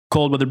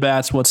Cold Weather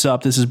Bats, what's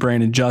up? This is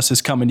Brandon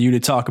Justice coming to you to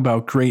talk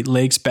about Great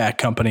Lakes Bat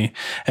Company.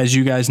 As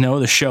you guys know,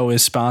 the show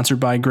is sponsored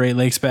by Great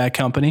Lakes Bat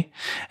Company,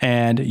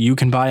 and you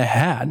can buy a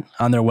hat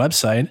on their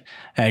website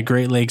at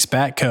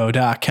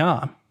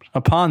greatlakesbatco.com.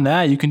 Upon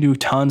that, you can do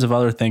tons of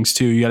other things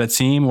too. You got a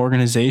team,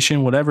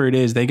 organization, whatever it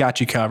is, they got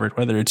you covered.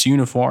 Whether it's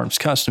uniforms,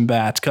 custom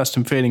bats,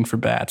 custom fitting for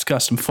bats,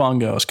 custom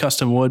fungos,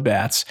 custom wood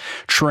bats,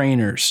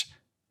 trainers,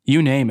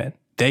 you name it,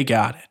 they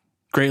got it.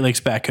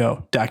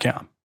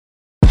 greatlakesbatco.com.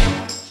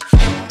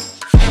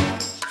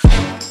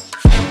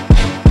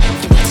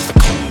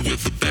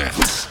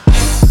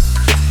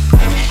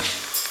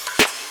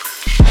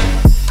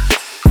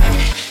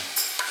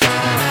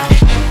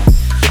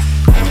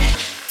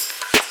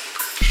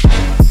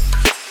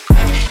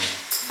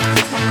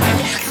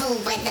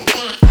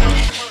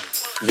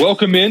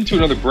 Welcome in to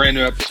another brand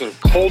new episode of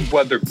Cold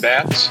Weather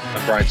Bats.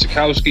 I'm Brian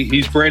Sikowski.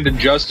 He's Brandon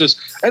Justice.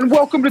 And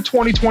welcome to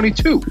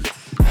 2022.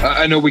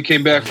 I know we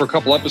came back for a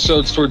couple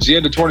episodes towards the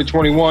end of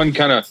 2021,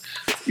 kind of,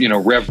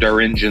 revved our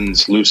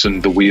engines,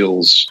 loosened the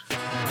wheels,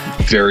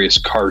 various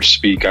car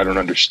speak. I don't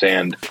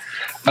understand.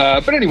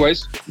 But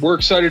anyways, we're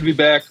excited to be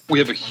back. We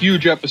have a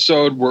huge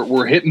episode.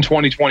 We're hitting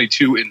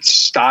 2022 in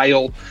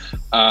style.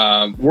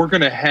 We're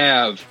going to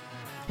have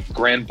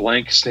Grand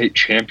Blanc state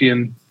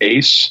champion,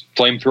 ace,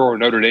 flamethrower,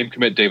 Notre Dame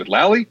commit David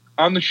Lally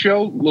on the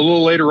show a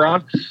little later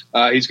on.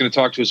 He's going to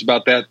talk to us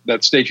about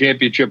that state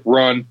championship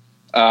run.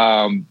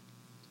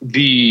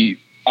 The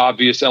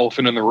obvious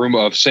elephant in the room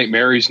of St.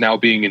 Mary's now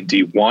being in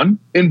D1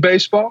 in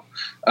baseball.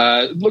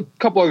 Look, a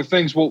couple other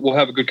things. We'll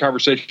have a good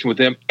conversation with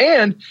him.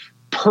 And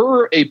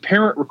per a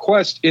parent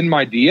request in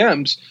my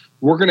DMs,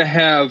 we're going to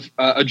have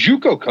a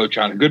JUCO coach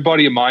on, a good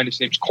buddy of mine. His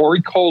name's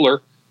Corey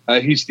Kohler.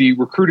 He's the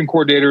recruiting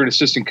coordinator and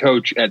assistant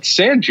coach at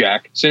San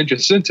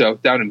Jacinto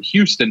down in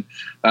Houston.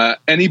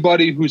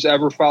 Anybody who's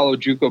ever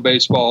followed JUCO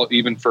baseball,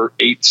 even for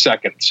 8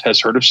 seconds, has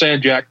heard of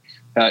San Jac,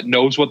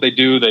 knows what they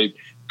do. They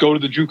go to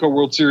the JUCO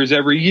World Series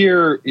every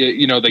year.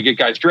 They get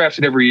guys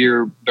drafted every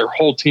year. Their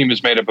whole team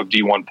is made up of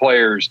D1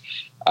 players.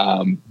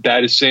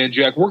 That is San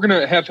Jac. We're going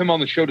to have him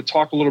on the show to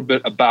talk a little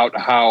bit about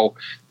how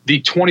the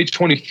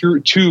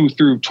 2022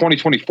 through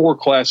 2024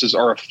 classes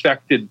are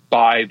affected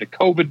by the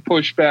COVID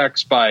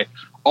pushbacks, by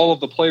all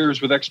of the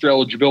players with extra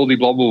eligibility,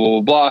 blah, blah,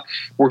 blah, blah, blah.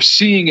 We're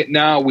seeing it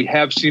now. We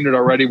have seen it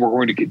already. We're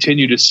going to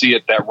continue to see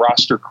it, that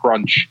roster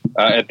crunch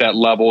at that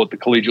level, at the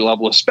collegiate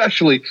level,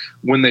 especially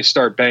when they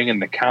start banging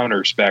the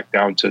counters back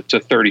down to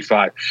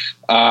 35.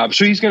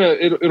 So he's going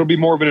to, it'll be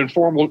more of an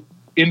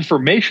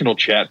informational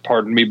chat,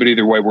 pardon me, but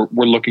either way,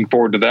 we're looking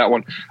forward to that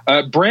one.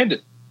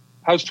 Brandon,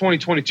 how's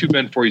 2022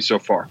 been for you so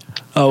far?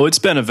 Oh, it's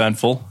been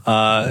eventful.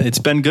 It's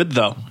been good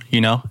though.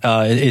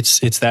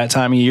 It's that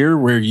time of year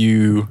where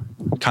you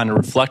kind of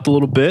reflect a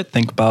little bit,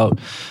 think about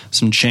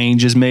some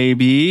changes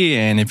maybe,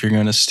 and if you're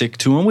going to stick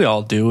to them, we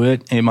all do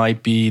it. It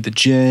might be the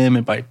gym,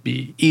 it might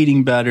be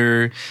eating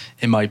better,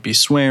 it might be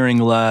swearing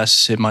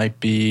less, it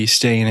might be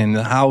staying in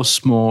the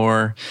house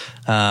more,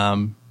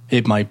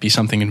 it might be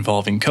something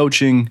involving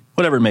coaching,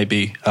 whatever it may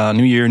be.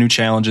 New year, new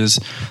challenges,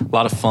 a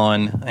lot of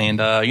fun. And,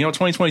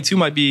 2022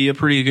 might be a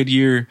pretty good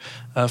year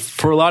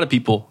for a lot of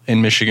people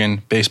in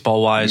Michigan,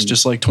 baseball-wise,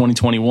 just like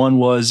 2021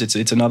 was.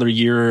 It's another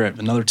year,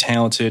 another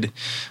talented,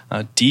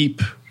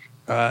 deep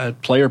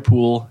player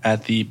pool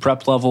at the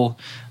prep level.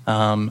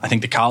 I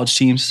think the college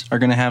teams are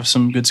going to have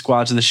some good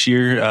squads this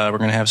year. We're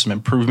going to have some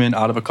improvement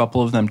out of a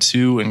couple of them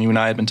too, and you and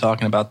I have been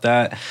talking about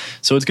that.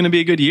 So it's going to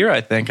be a good year,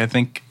 I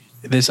think.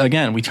 This,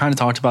 again, we kind of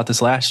talked about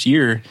this last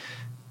year,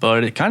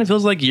 but it kind of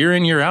feels like year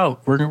in, year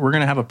out, we're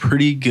going to have a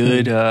pretty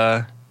good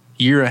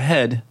year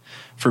ahead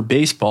for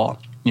baseball.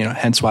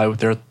 Hence why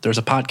there's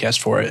a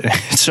podcast for it.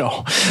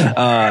 So,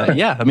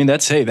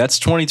 that's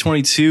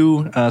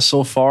 2022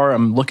 so far.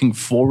 I'm looking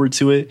forward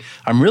to it.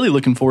 I'm really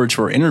looking forward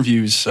to our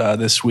interviews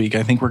this week.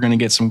 I think we're going to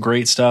get some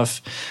great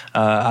stuff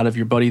out of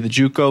your buddy, the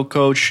JUCO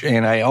coach.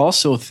 And I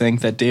also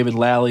think that David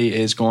Lally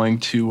is going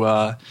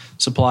to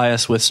supply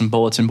us with some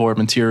bulletin board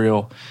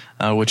material,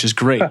 which is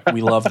great.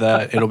 We love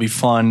that. It'll be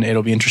fun.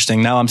 It'll be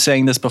interesting. Now, I'm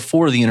saying this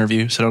before the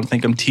interview, so I don't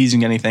think I'm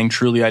teasing anything.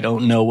 Truly, I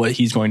don't know what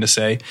he's going to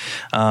say.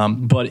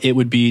 But it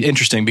would be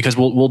interesting because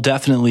we'll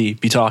definitely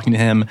be talking to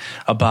him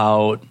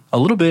about a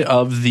little bit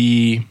of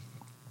the,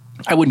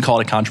 I wouldn't call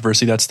it a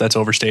controversy. That's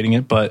overstating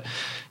it. But,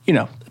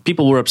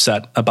 people were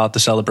upset about the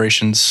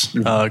celebrations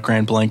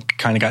Grand Blanc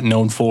kind of got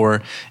known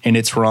for in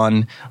its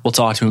run. We'll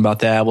talk to him about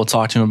that. We'll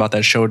talk to him about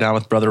that showdown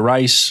with Brother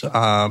Rice,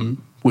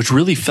 which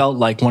really felt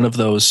like one of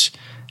those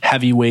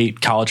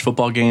heavyweight college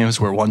football games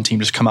where one team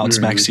just come out and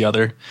smacks the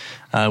other,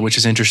 which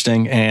is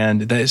interesting.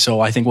 And so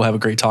I think we'll have a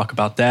great talk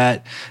about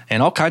that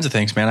and all kinds of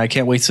things, man. I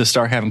can't wait to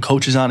start having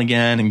coaches on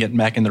again and getting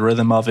back in the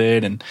rhythm of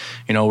it. And,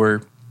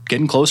 we're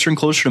getting closer and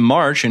closer to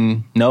March.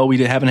 And no,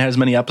 we haven't had as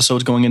many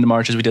episodes going into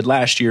March as we did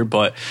last year,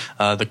 but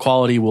the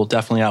quality will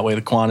definitely outweigh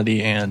the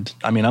quantity. And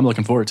I'm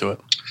looking forward to it.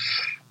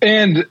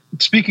 And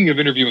speaking of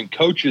interviewing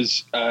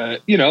coaches,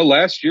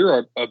 last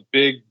year, a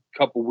big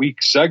couple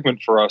week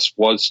segment for us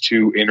was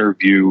to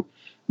interview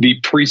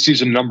the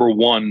preseason number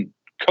one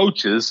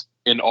coaches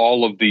in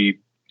all of the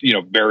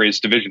various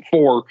Division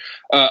IV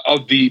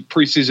of the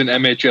preseason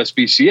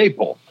MHSBCA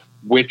poll,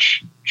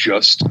 which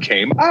just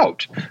came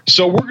out.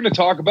 So we're going to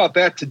talk about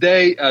that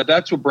today.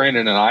 That's what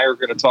Brandon and I are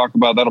going to talk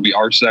about. That'll be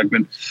our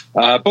segment.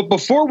 But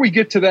before we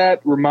get to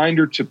that,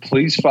 reminder to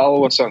please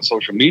follow us on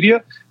social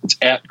media. It's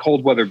at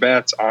Cold Weather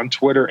Bats on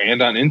Twitter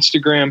and on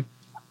Instagram.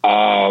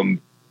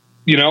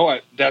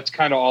 That's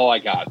kind of all I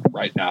got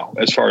right now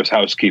as far as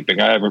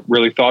housekeeping. I haven't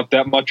really thought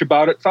that much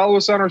about it. Follow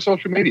us on our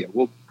social media.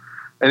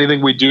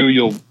 Anything we do,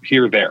 you'll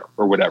hear there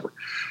or whatever.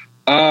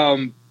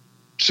 Brandon,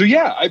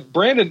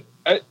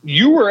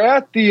 you were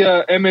at the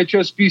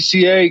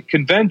MHSBCA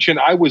convention.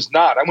 I was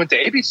not. I went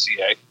to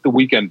ABCA the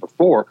weekend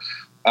before.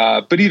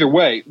 But either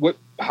way,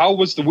 how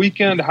was the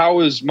weekend? How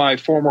is my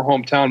former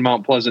hometown,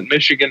 Mount Pleasant,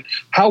 Michigan?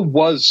 How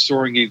was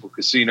Soaring Eagle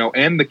Casino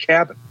and the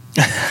cabin?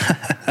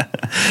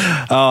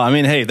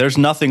 Hey, there's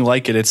nothing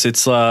like it. It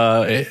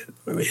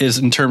is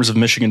in terms of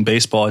Michigan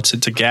baseball. It's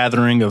a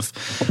gathering of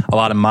a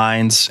lot of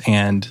minds,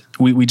 and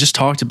we just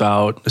talked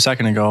about a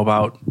second ago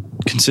about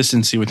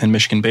consistency within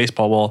Michigan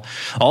baseball. Well,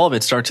 all of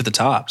it starts at the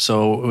top.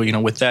 So,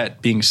 with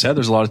that being said,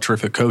 there's a lot of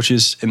terrific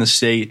coaches in the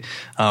state,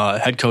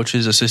 head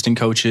coaches, assistant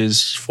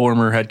coaches,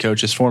 former head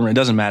coaches, it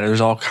doesn't matter.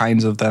 There's all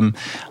kinds of them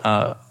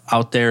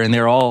out there, and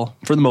they're all,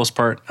 for the most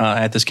part,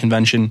 at this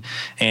convention,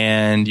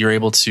 and you're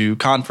able to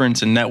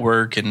conference and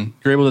network, and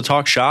you're able to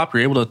talk shop.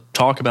 You're able to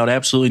talk about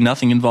absolutely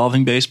nothing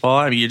involving baseball.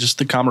 I mean, you're just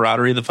the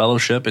camaraderie, the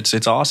fellowship.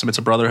 It's awesome. It's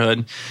a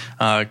brotherhood.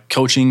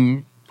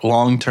 Coaching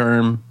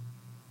long-term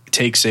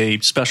takes a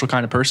special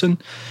kind of person,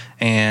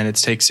 and it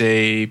takes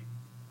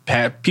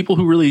people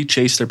who really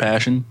chase their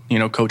passion,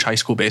 coach high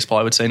school baseball.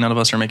 I would say none of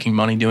us are making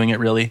money doing it,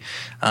 really.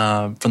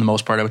 For the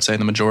most part, I would say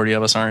the majority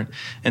of us aren't.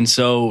 And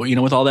so,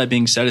 with all that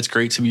being said, it's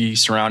great to be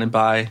surrounded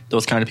by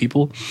those kind of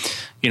people.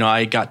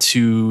 I got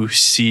to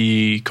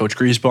see Coach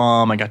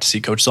Griesbaum. I got to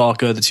see Coach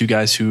Zalka, the two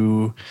guys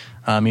who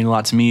mean a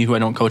lot to me, who I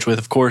don't coach with.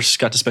 Of course,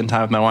 got to spend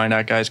time with my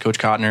Wyandotte guys, Coach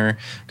Kottner,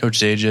 Coach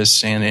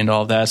Zages, and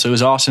all of that. So it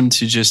was awesome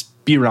to just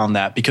be around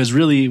that, because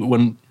really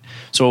we'll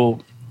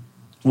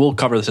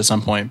cover this at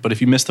some point, but if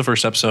you missed the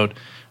first episode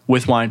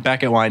with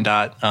back at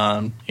Wyandotte,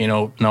 and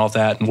all of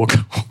that, and we'll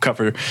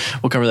cover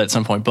that at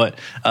some point. But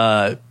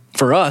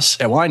for us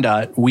at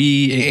Wyandotte,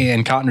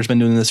 and Kottner's been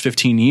doing this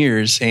 15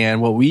 years,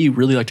 and what we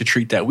really like to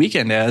treat that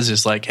weekend as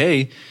is like,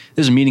 hey,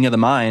 there's a meeting of the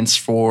minds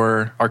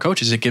for our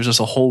coaches. It gives us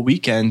a whole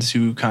weekend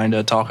to kind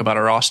of talk about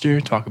our roster,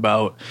 talk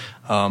about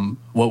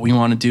what we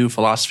want to do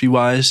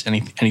philosophy-wise,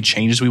 any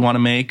changes we want to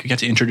make. We get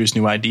to introduce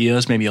new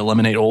ideas, maybe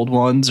eliminate old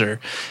ones, or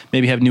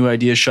maybe have new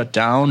ideas shut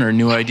down or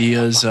new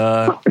ideas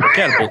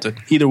catapulted.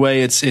 Either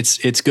way,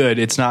 it's good.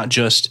 It's not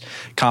just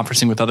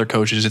conferencing with other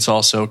coaches. It's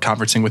also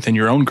conferencing within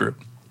your own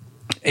group.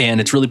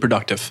 And it's really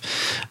productive.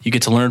 You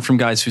get to learn from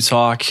guys who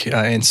talk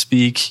and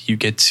speak. You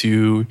get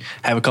to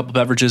have a couple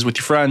beverages with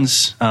your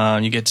friends.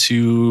 You get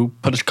to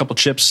put a couple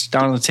chips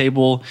down on the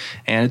table,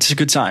 and it's a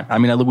good time. I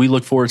mean, we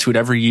look forward to it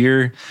every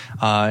year.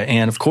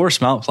 And of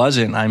course, Mount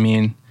Pleasant. I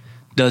mean,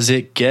 does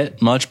it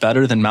get much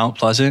better than Mount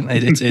Pleasant?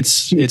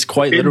 It's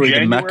quite literally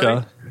the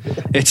Mecca.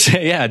 It's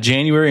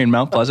January in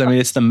Mount Pleasant. I mean,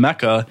 it's the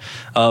Mecca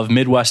of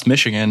Midwest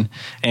Michigan,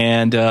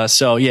 and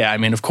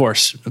of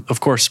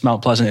course,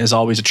 Mount Pleasant is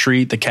always a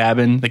treat. The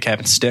cabin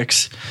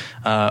sticks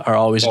are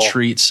always a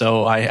treat.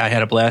 So I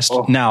had a blast.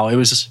 Now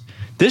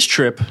this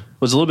trip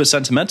was a little bit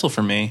sentimental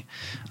for me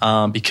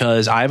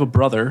because I have a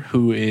brother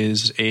who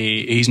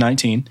he's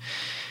 19.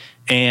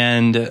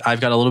 And I've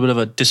got a little bit of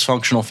a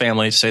dysfunctional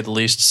family, to say the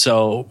least.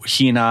 So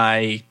he and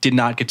I did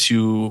not get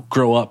to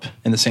grow up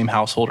in the same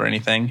household or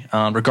anything.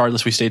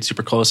 Regardless, we stayed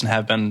super close and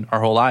have been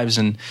our whole lives.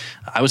 And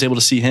I was able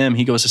to see him.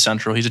 He goes to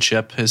Central. He's a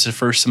chip. His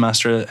first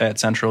semester at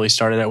Central, he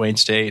started at Wayne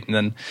State and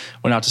then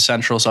went out to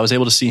Central. So I was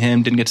able to see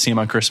him. Didn't get to see him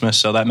on Christmas,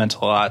 so that meant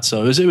a lot.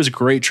 So it was a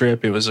great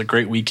trip. It was a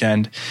great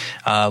weekend.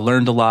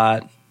 Learned a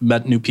lot.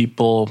 Met new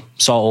people.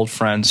 Saw old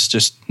friends.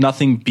 Just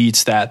nothing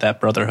beats that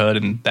brotherhood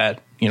and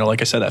that.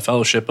 Like I said, that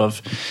fellowship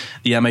of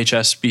the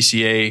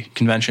MHSBCA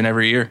convention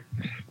every year.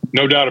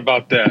 No doubt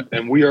about that.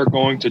 And we are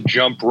going to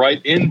jump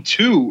right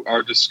into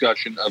our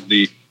discussion of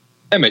the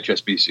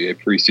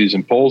MHSBCA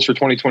preseason polls for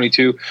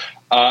 2022.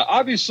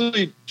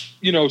 Obviously,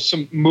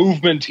 some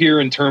movement here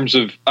in terms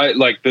of,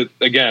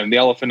 the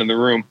elephant in the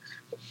room.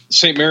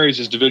 St. Mary's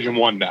is Division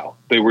I now.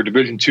 They were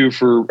Division II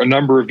for a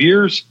number of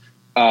years.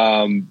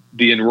 The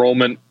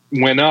enrollment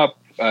went up.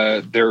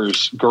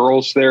 There's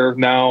girls there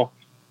now.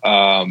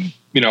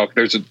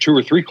 There's 2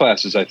 or 3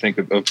 classes, I think,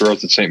 of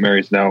girls at St.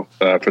 Mary's now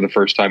for the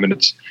first time in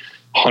its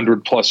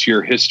 100-plus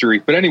year history.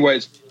 But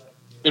anyways,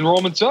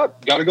 enrollment's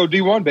up. Got to go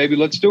D1, baby.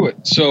 Let's do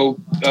it. So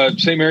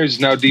St. Mary's is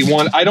now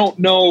D1. I don't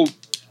know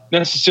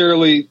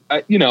necessarily,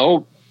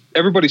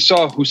 everybody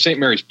saw who St.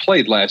 Mary's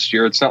played last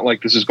year. It's not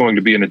like this is going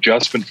to be an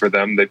adjustment for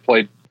them. They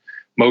played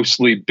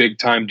mostly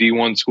big-time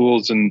D1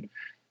 schools. And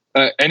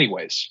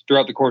anyways,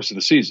 throughout the course of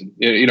the season,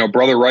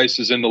 Brother Rice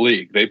is in the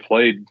league. They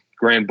played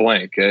Grand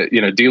Blanc,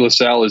 De La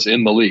Salle is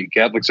in the league.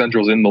 Catholic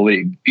Central's in the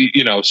league.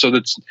 So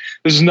this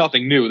is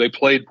nothing new. They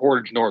played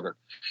Portage Northern.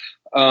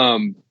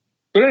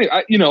 But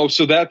anyway,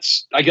 so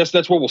I guess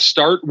that's where we'll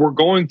start. We're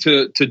going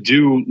to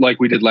do like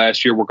we did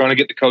last year. We're going to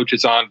get the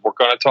coaches on. We're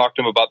going to talk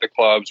to them about the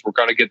clubs. We're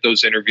going to get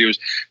those interviews.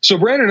 So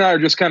Brandon and I are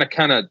just kind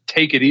of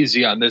take it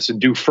easy on this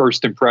and do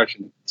first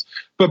impressions.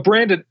 But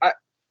Brandon,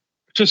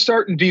 to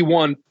start in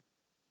D1,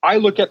 I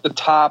look at the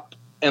top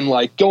and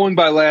like going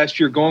by last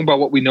year, going by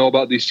what we know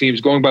about these teams,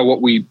 going by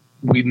what we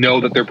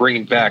know that they're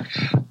bringing back,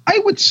 I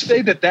would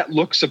say that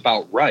looks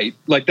about right.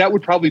 Like that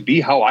would probably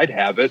be how I'd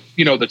have it.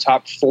 The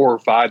top 4 or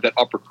 5, that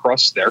upper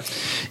crust there.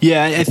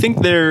 Yeah, I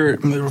think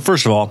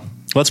first of all,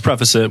 let's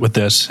preface it with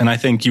this, and I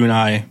think you and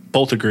I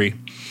both agree.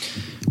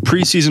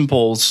 Preseason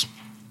polls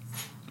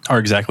are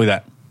exactly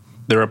that.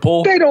 They're a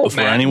poll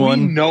before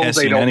anyone has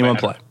seen anyone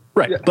play.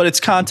 Right. Yeah. But it's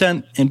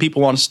content and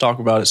people want us to talk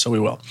about it, so we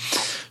will.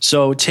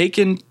 So take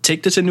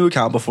this into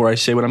account before I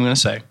say what I'm going to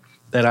say.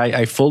 That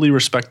I fully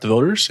respect the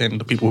voters and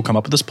the people who come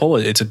up with this poll.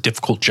 It's a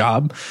difficult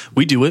job.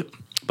 We do it,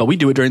 but we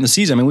do it during the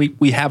season. I mean,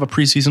 we have a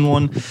preseason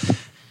one,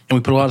 and we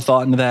put a lot of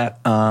thought into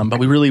that. But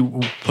we really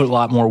put a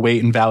lot more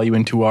weight and value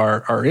into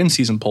our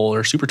in-season poll,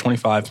 or Super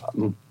 25.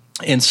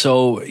 And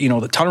so,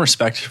 the ton of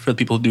respect for the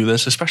people who do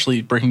this,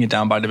 especially breaking it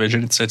down by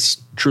division. It's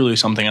truly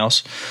something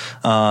else.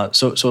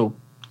 So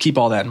keep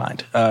all that in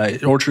mind.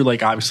 Orchard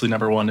Lake, obviously,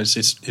 number one.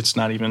 It's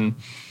not even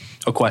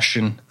a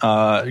question.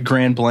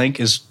 Grand Blanc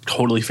is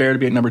totally fair to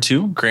be at number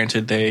 2.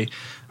 Granted, they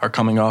are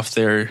coming off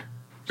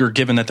you're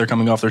given that they're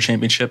coming off their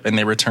championship and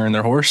they return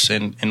their horse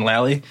in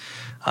Lally.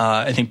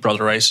 I think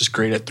Brother Rice is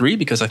great at 3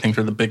 because I think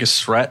they're the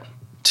biggest threat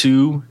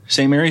to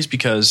St. Mary's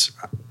because,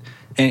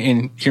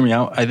 and hear me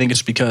out, I think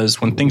it's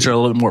because when things are a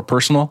little bit more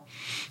personal,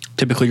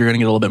 typically you're going to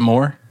get a little bit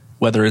more,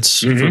 whether it's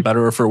for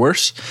better or for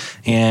worse.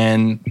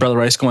 And Brother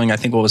Rice going, I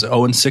think,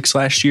 0-6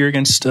 last year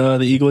against the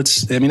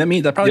Eaglets. I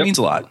mean, that probably means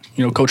a lot.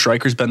 Coach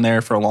Riker's been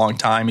there for a long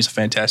time. He's a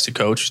fantastic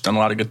coach. He's done a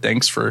lot of good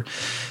things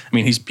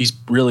he's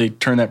really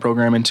turned that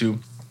program into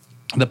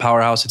the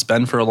powerhouse it's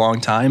been for a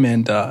long time.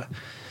 And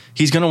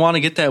he's going to want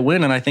to get that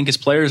win. And I think his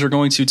players are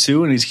going to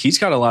too. And he's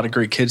got a lot of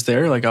great kids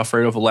there, like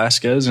Alfredo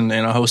Velasquez and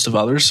a host of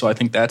others. So I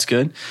think that's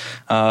good.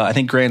 I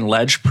think Grand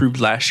Ledge proved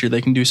last year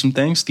they can do some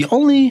things. The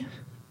only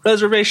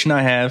reservation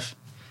I have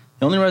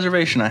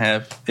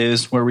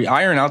is where we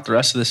iron out the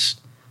rest of this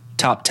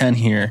top 10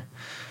 here.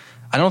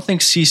 I don't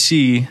think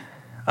CC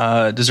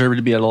deserved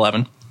to be at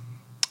 11.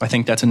 I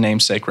think that's a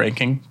namesake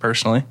ranking,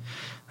 personally.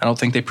 I don't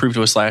think they proved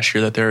to us last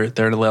year that they're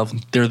the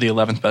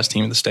 11th best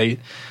team in the state.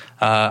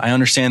 I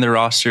understand their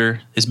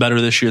roster is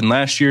better this year than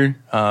last year.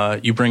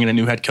 You bring in a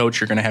new head coach,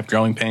 you're going to have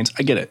growing pains.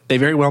 I get it. They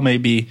very well may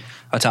be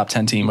a top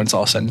 10 team when it's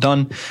all said and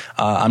done.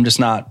 I'm just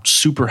not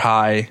super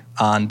high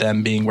on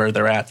them being where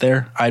they're at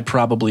there. I'd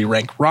probably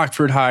rank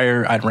Rockford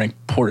higher. I'd rank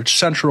Portage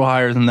Central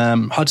higher than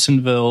them.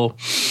 Hudsonville.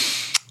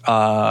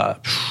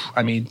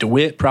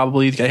 DeWitt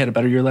probably. They had a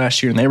better year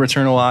last year and they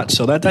return a lot.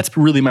 So that's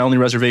really my only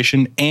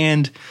reservation.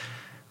 And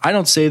I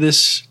don't say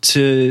this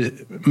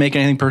to make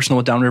anything personal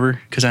with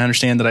Downriver because I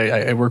understand that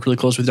I work really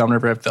close with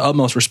Downriver. I have the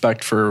utmost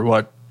respect for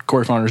what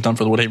Corey Farner has done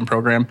for the Woodhaven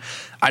program.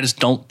 I just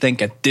don't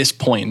think at this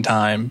point in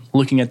time,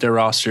 looking at their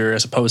roster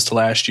as opposed to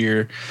last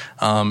year,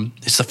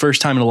 it's the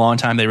first time in a long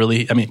time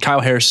Kyle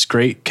Harris is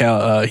great.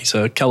 He's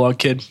a Kellogg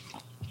kid.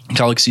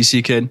 Kellogg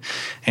CC kid,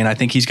 and I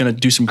think he's going to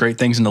do some great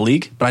things in the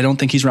league, but I don't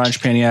think he's Ryan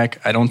Shapaniak.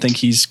 I don't think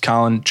he's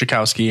Colin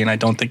Chakowski, and I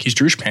don't think he's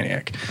Drew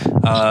Shapaniak.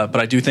 But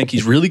I do think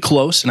he's really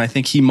close, and I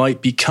think he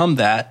might become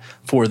that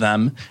for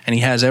them, and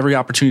he has every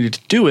opportunity to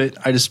do it.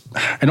 I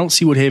don't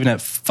see Woodhaven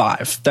at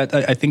 5.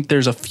 I think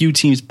there's a few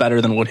teams better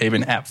than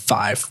Woodhaven at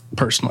 5,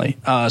 personally.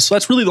 So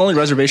that's really the only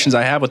reservations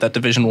I have with that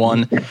Division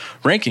 1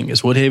 ranking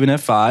is Woodhaven at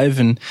 5,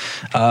 and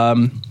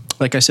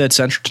like I said,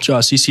 Central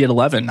CC at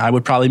 11. I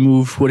would probably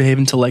move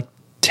Woodhaven to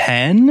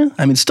 10.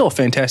 I mean, still a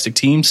fantastic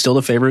team, still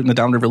the favorite in the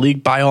Downriver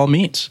League by all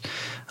means.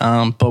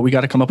 But we got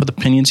to come up with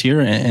opinions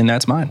here, and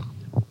that's mine.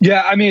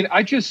 Yeah, I mean,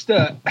 I'm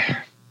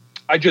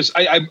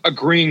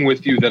agreeing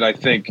with you that I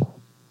think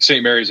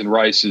St. Mary's and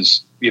Rice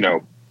is, you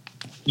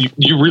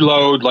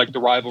reload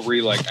the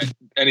rivalry,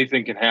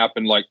 anything can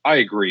happen. I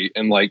agree.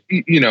 And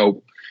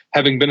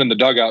having been in the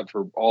dugout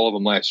for all of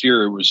them last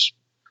year, it was,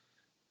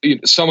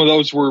 some of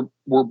those were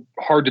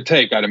hard to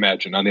take, I'd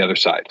imagine, on the other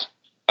side.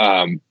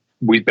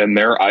 We've been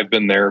there. I've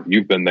been there.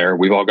 You've been there.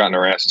 We've all gotten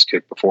our asses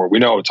kicked before. We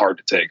know it's hard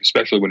to take,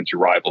 especially when it's your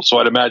rival. So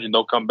I'd imagine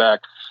they'll come back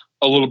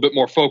a little bit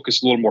more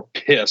focused, a little more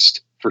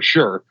pissed for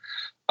sure.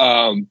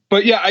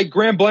 But yeah,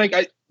 Grand Blanc,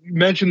 I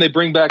mentioned they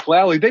bring back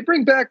Lally. They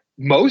bring back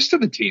most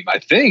of the team, I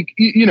think.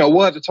 We'll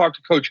have to talk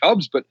to Coach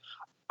Hubbs, but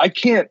I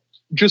can't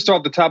just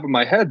off the top of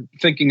my head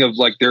thinking of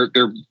their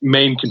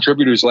main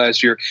contributors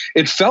last year.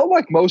 It felt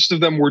like most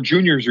of them were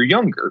juniors or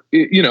younger.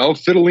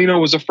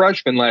 Fidelino was a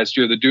freshman last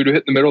year, the dude who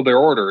hit in the middle of their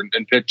order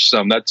and pitched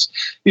some. That's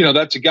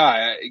a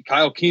guy.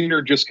 Kyle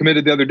Keener just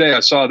committed the other day. I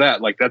saw that.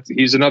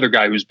 He's another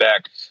guy who's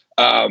back.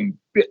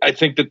 I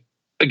think that,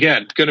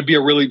 again, going to be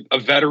a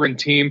veteran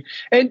team.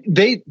 And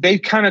they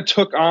kind of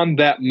took on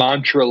that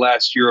mantra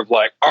last year of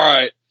all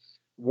right,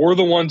 we're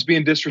the ones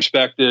being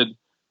disrespected.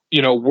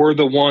 we're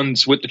the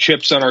ones with the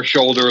chips on our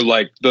shoulder.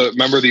 Like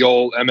remember the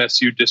old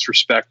MSU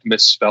disrespect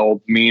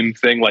misspelled meme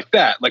thing like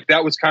that. Like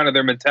that was kind of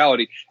their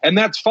mentality. And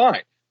that's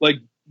fine. Like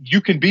you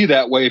can be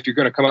that way if you're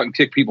going to come out and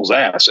kick people's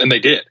ass. And they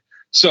did.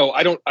 So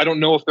I don't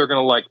know if they're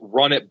going to like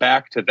run it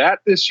back to that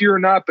this year or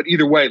not. But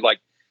either way, like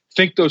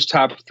think those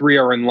top three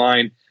are in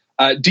line.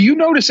 Do you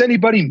notice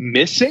anybody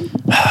missing?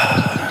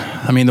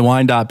 I mean, the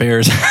Wyandotte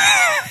Bears.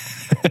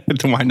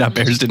 The Wyandotte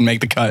Bears didn't make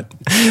the cut.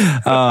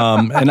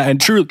 And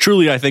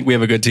truly, I think we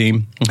have a good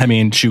team. I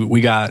mean,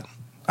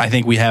 I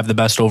think we have the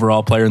best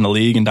overall player in the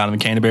league in Donovan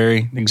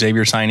Canterbury,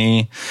 Xavier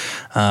signee,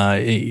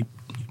 a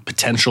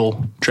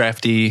potential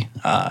draftee,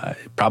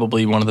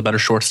 probably one of the better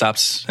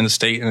shortstops in the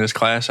state in this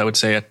class. I would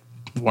say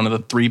one of the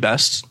three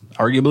best,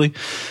 arguably.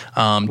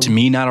 To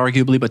me, not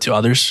arguably, but to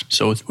others.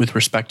 So with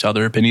respect to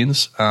other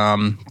opinions.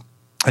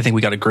 I think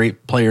we got a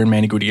great player in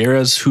Manny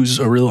Gutierrez, who's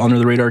a real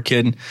under-the-radar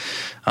kid.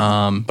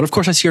 But, of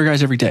course, I see our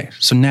guys every day.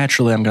 So,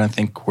 naturally, I'm going to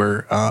think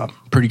we're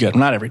pretty good.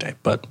 Not every day,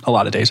 but a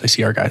lot of days I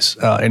see our guys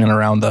in and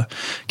around the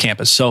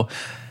campus. So,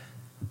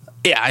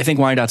 yeah, I think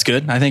Wyandott's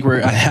good. I think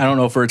I don't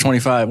know if we're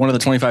one of the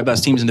 25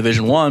 best teams in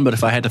Division I, but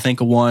if I had to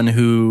think of one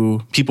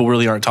who people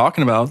really aren't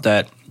talking about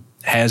that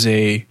has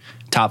a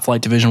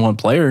top-flight Division I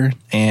player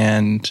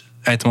and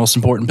at the most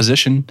important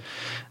position,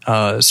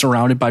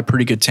 surrounded by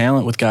pretty good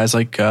talent with guys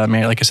like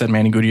I said,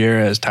 Manny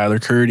Gutierrez, Tyler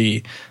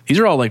Curdy. These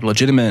are all like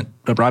legitimate.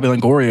 Robbie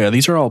Longoria.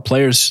 These are all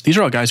players. These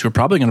are all guys who are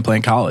probably going to play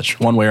in college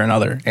one way or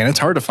another. And it's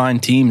hard to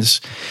find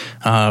teams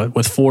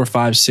with 4,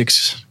 5,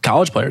 6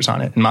 college players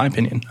on it, in my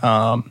opinion.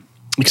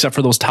 Except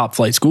for those top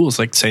flight schools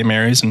like St.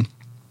 Mary's and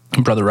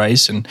Brother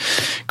Rice and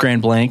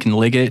Grand Blanc and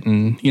Liggett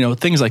and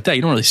things like that.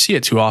 You don't really see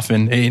it too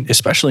often,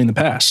 especially in the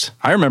past.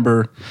 I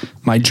remember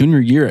my junior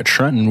year at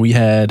Trenton, we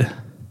had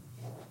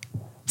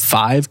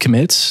 5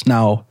 commits.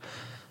 Now,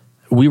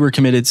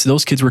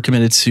 those kids were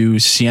committed to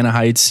Siena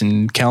Heights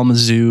and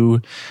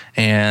Kalamazoo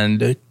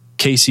and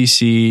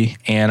KCC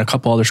and a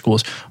couple other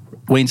schools.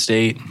 Wayne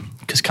State,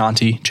 because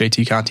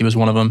JT Conti was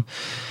one of them.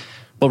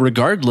 But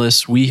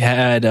regardless, we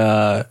had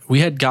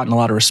gotten a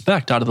lot of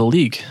respect out of the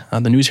league.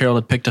 The News Herald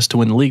had picked us to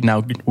win the league.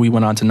 Now we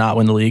went on to not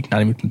win the league,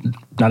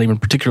 not even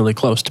particularly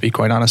close, to be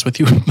quite honest with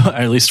you.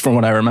 At least from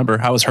what I remember,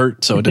 I was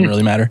hurt, so it didn't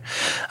really matter.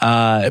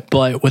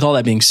 But with all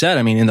that being said,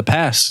 I mean, in the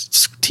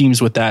past,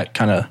 teams with that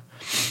kind of,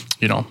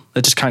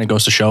 it just kind of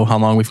goes to show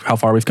how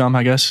far we've come,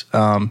 I guess.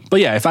 But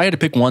yeah, if I had to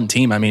pick one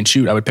team, I mean,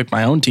 I would pick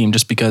my own team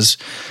just because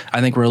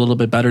I think we're a little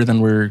bit better than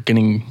we're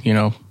getting,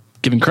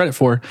 giving credit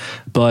for.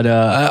 But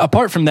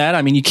apart from that,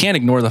 I mean, you can't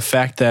ignore the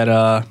fact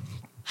that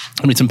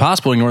it's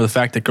impossible to ignore the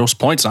fact that Grosse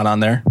Point's not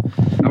on there.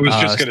 I was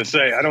just going to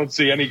say, I don't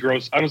see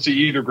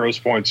either Grosse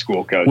Point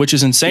school, coach. Which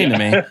is insane to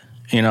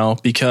me,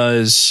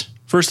 because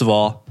first of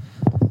all,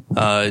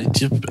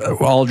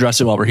 I'll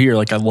address it while we're here.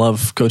 Like, I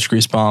love Coach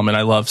Griesbaum and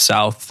I love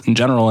South in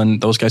general,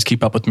 and those guys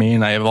keep up with me,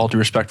 and I have all due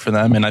respect for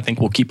them, and I think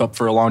we'll keep up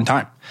for a long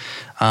time.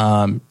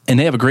 And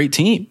they have a great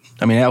team.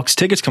 I mean, Alex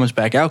Tiggis comes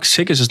back. Alex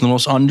Tiggis is the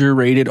most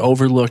underrated,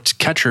 overlooked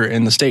catcher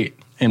in the state.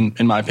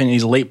 In my opinion,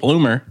 he's a late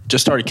bloomer.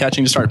 Just started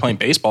catching, just started playing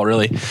baseball,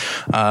 really.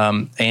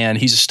 And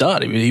he's a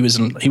stud. He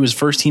was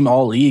first team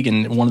all league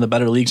in one of the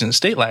better leagues in the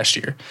state last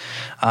year.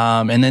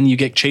 And then you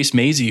get Chase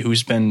Mazie,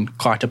 who's been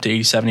clocked up to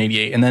 87,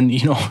 88. And then,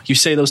 you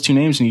say those two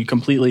names and you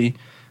completely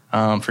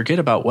forget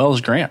about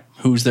Wells Grant,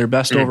 who's their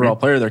best overall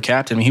player, their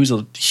captain. I mean, he was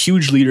a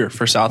huge leader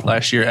for South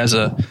last year as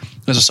a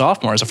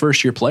sophomore, as a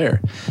first-year player,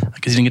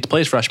 because he didn't get to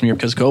play his freshman year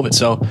because of COVID.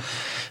 So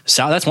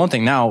that's one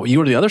thing. Now, you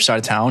go to the other side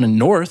of town, and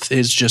North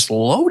is just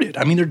loaded.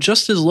 I mean, they're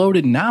just as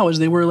loaded now as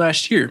they were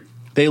last year.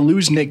 They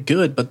lose Nick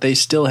Good, but they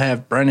still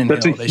have Brennan Hill.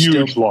 That's a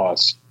huge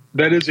loss.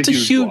 That is a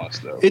huge loss,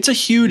 though. It's a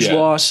huge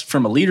loss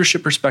from a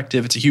leadership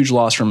perspective. It's a huge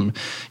loss from,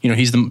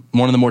 he's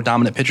one of the more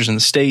dominant pitchers in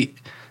the state.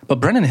 But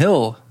Brennan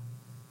Hill,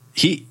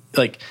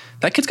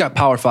 that kid's got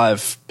Power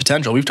 5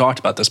 potential. We've talked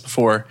about this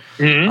before.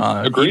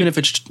 Even if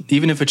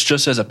it's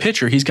just as a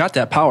pitcher, he's got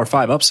that Power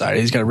 5 upside.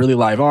 He's got a really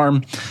live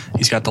arm.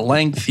 He's got the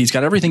length. He's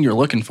got everything you're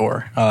looking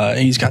for.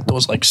 He's got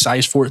those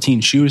size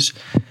 14 shoes.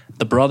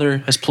 The brother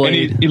has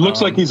played. And he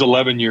looks like he's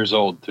 11 years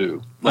old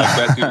too.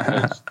 That dude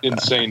has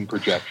insane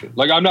projection.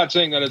 I'm not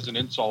saying that as an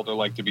insult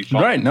or to be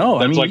funny. Right? No,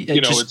 that's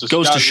it just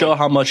goes to show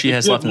how much he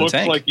has left in the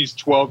tank. Looks like he's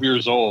 12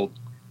 years old.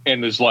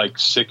 And is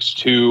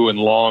 6'2" and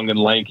long and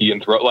lanky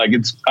and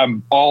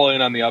I'm all in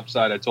on the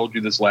upside. I told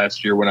you this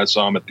last year when I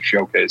saw him at the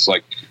showcase.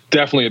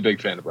 Definitely a big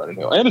fan of Brennan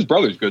Hill, and his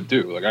brother's good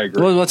too. I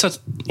agree. Well,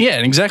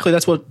 and exactly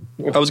that's what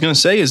I was going to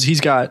say. Is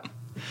he's got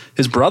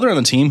his brother on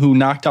the team who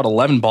knocked out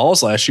 11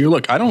 balls last year.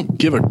 Look, I don't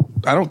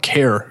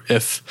care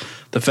if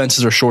the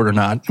fences are short or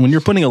not. When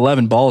you're putting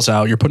 11 balls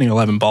out, you're putting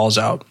 11 balls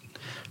out.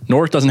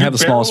 North doesn't have the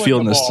smallest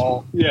field in this.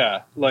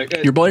 Yeah,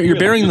 you're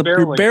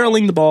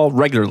barreling the ball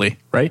regularly,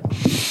 right?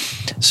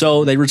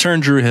 So they return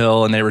Drew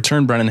Hill, and they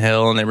return Brennan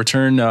Hill, and they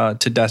return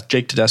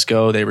Jake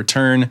Tedesco. They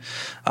return,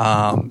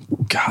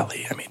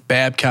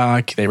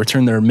 Babcock. They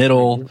return their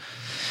middle.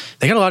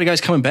 they got a lot of guys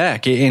coming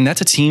back, and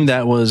that's a team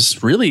that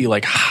was really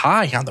like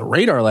high on the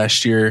radar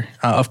last year.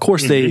 Of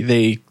course,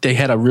 they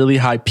had a really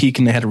high peak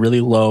and they had a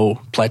really low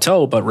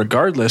plateau, but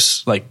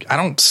regardless, like I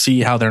don't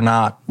see how they're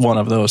not one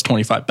of those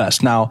 25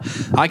 best. Now,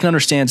 I can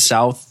understand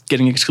South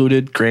getting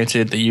excluded.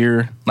 Granted, the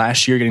year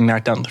last year getting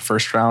knocked out in the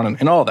first round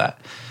and all that,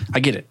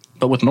 I get it.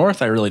 But with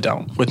North, I really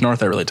don't. With no,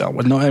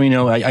 I mean,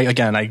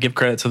 again, I give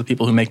credit to the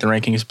people who make the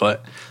rankings,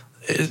 but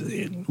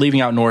leaving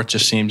out North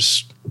just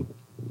seems.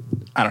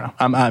 I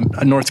don't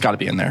know. North's got to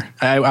be in there.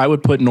 I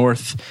would put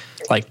North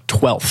like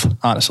 12th,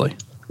 honestly.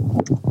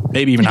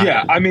 Maybe even higher.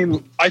 Yeah, I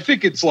mean, I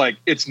think it's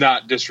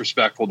not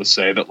disrespectful to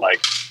say that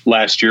like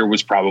last year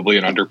was probably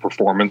an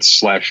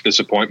underperformance /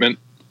 disappointment.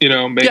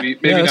 Maybe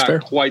not fair.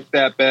 Quite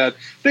that bad.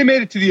 They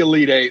made it to the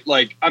Elite Eight.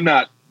 Like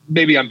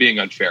maybe I'm being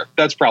unfair.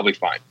 That's probably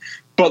fine.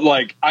 But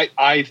like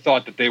I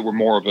thought that they were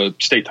more of a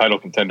state title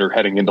contender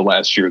heading into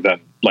last year than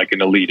like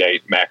an Elite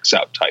Eight max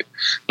out type.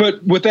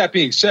 But with that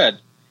being said,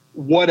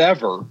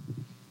 whatever.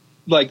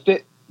 Like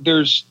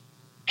there's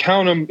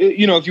count them,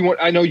 if you want,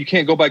 I know you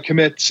can't go by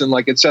commits and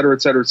like, et cetera,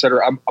 et cetera, et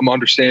cetera. I'm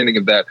understanding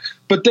of that,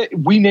 but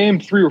we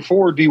named 3 or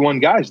 4 D1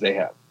 guys they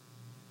have.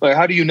 Like,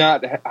 how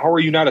are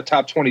you not a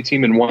top 20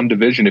 team in one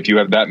division if you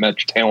have that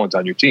much talent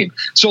on your team?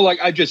 So like,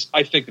 I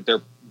think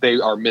that they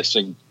are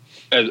missing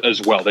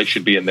as well. They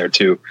should be in there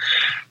too.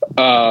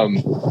 But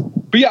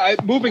yeah,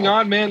 moving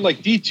on, man, like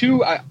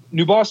D2,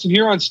 New Boston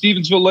Huron,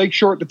 Stevensville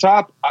Lakeshore at the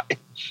top.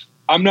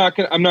 I'm not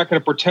gonna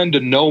pretend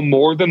to know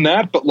more than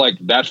that, but like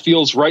that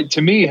feels right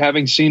to me.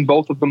 Having seen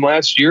both of them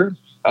last year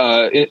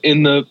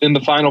in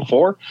the Final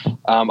Four,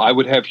 I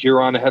would have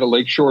Huron ahead of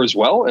Lakeshore as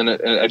well, and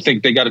I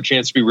think they got a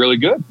chance to be really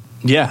good.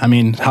 Yeah, I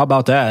mean, how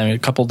about that? I mean, a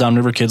couple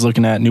downriver kids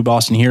looking at New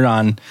Boston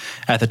Huron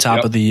at the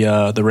top of the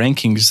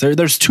rankings.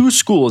 There's 2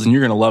 schools, and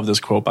you're going to love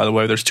this quote, by the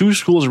way. There's 2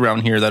 schools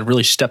around here that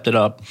really stepped it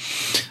up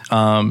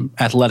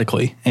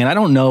athletically. And I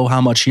don't know how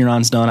much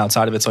Huron's done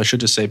outside of it, so I should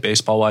just say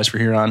baseball-wise for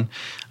Huron.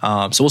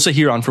 So we'll say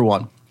Huron for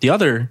one. The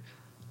other,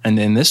 and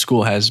then this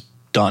school has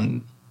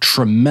done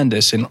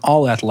tremendous in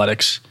all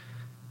athletics,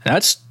 and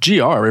that's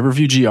GR.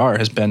 Riverview GR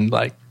has been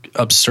like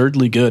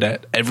absurdly good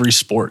at every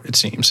sport, it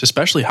seems,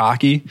 especially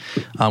hockey.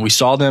 We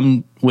saw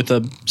them with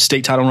a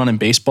state title run in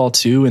baseball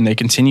too, and they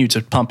continue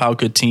to pump out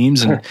good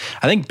teams. And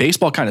I think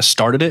baseball kind of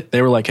started it.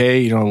 They were like,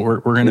 hey, we're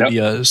going to be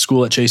a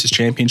school that chases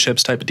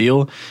championships type of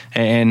deal.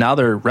 And now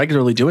they're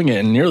regularly doing it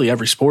in nearly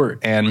every sport.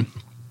 And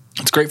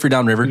it's great for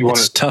downriver.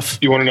 It's tough.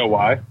 You want to know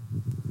why?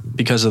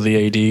 Because of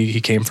the AD. He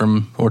came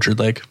from Orchard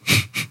Lake.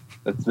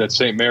 That's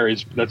St.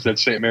 Mary's.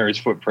 That's St. Mary's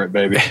footprint,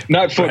 baby.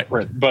 Not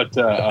footprint, but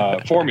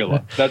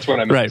formula. That's what I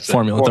meant. Right,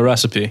 formula. The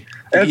recipe.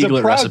 As a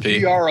proud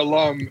GR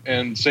alum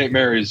and St.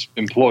 Mary's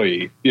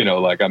employee,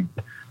 like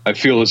I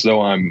feel as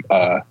though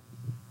I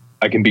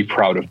can be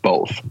proud of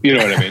both. You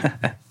know what I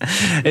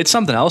mean? It's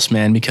something else,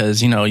 man.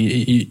 Because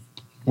hey,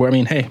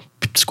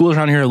 schools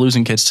around here are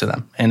losing kids to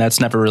them, and that's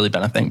never really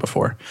been a thing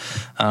before.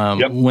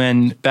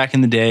 When back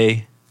in the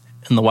day,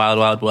 in the Wild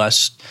Wild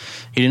West,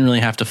 you didn't really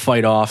have to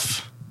fight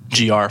off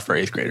GR for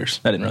 8th graders.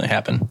 That didn't really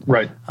happen.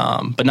 Right.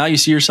 But now you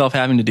see yourself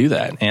having to do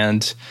that.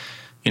 And,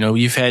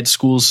 you've had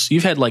schools,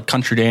 you've had like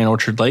Country Day and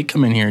Orchard Lake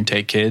come in here and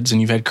take kids,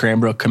 and you've had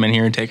Cranbrook come in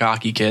here and take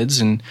hockey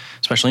kids, and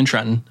especially in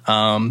Trenton.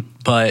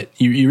 But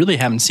you really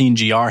haven't seen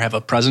GR have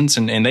a presence,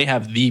 and they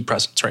have the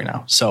presence right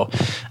now. So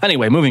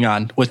anyway, moving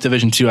on with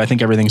Division II, I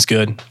think everything's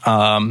good.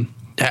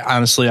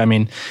 Honestly, I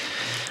mean,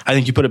 I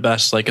think you put it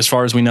best. Like, as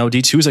far as we know,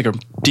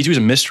 D2 is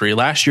a mystery.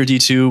 Last year,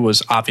 D2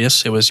 was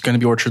obvious. It was going to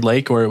be Orchard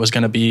Lake, or it was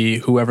going to be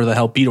whoever the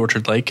hell beat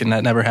Orchard Lake, and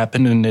that never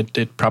happened, and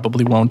it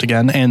probably won't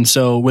again. And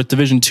so, with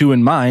Division II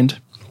in mind,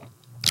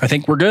 I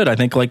think we're good. I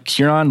think like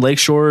Huron,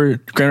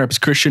 Lakeshore, Grand Rapids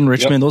Christian,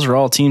 Richmond, those are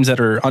all teams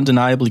that are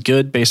undeniably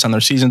good based on their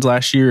seasons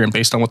last year and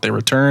based on what they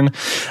return.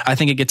 I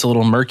think it gets a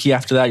little murky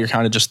after that. You're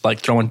kind of just like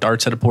throwing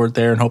darts at a board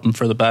there and hoping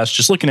for the best,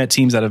 just looking at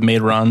teams that have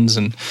made runs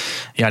and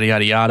yada,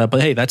 yada, yada.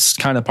 But hey, that's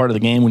kind of part of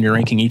the game when you're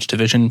ranking each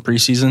division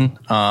preseason.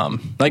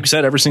 Like we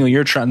said, every single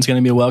year, Trenton's going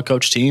to be a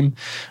well-coached team.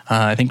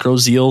 I think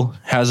Roselle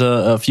has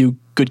a few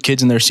good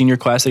kids in their senior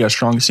class. They got a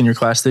strong senior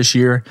class this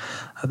year.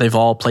 They've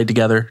all played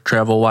together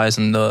travel-wise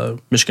in the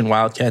Michigan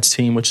Wildcats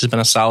team, which has been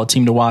a solid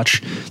team to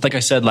watch. Like I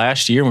said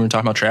last year when we were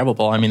talking about travel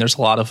ball, I mean, there's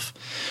a lot of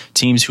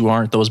teams who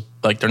aren't those,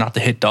 like they're not the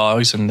hit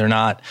dogs and they're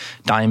not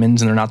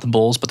diamonds and they're not the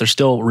Bulls, but they're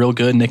still real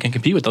good and they can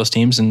compete with those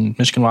teams. And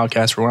Michigan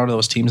Wildcats were one of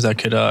those teams that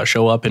could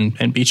show up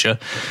and beat you.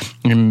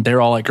 And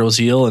they're all like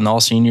Roselle and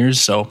all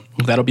seniors, so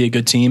that'll be a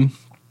good team.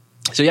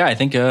 So yeah, I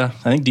think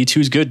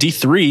D2 is good.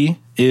 D3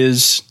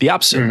 is the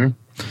opposite. Mm-hmm.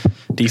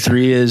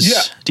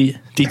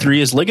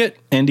 D3 is Liggett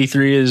and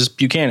D3 is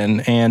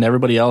Buchanan, and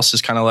everybody else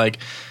is kind of like,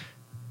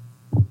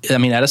 I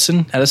mean,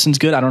 Edison's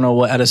good. I don't know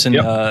what Edison.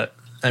 Yep.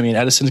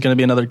 Edison's going to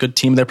be another good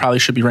team. They probably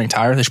should be ranked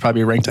higher. They should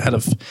probably be ranked ahead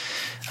of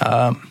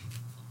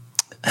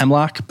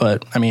Hemlock.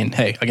 But I mean,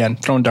 hey, again,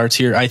 throwing darts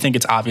here. I think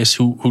it's obvious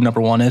who number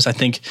one is. I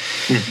think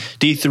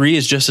D3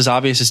 is just as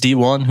obvious as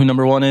D1 who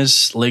number one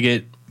is.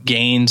 Liggett,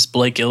 Gaines,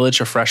 Blake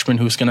Illich, a freshman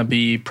who's going to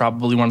be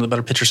probably one of the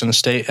better pitchers in the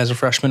state as a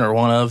freshman, or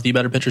one of the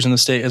better pitchers in the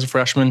state as a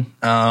freshman.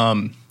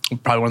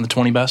 probably one of the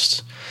 20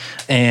 best.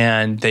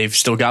 And they've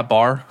still got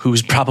Barr,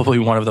 who's probably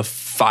one of the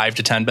 5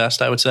 to 10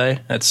 best, I would say.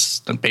 That's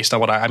based on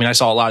what I mean, I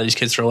saw a lot of these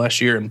kids throw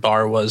last year, and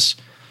Barr was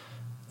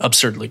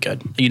absurdly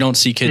good. You don't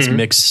see kids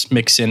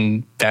mix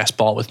in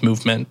fastball with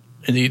movement.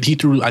 He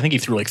threw, I think he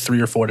threw like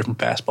 3 or 4 different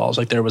fastballs.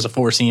 Like there was a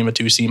 4-seam, a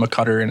 2-seam, a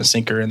cutter, and a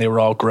sinker, and they were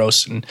all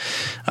gross. And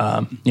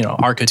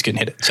our kids couldn't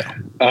hit it. So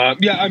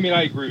I mean,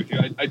 I agree with you.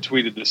 I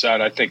tweeted this out.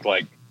 I think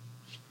like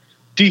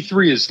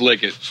D3 is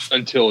Liggett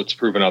until it's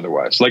proven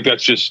otherwise. Like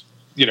that's just,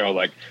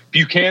 like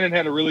Buchanan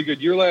had a really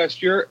good year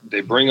last year. They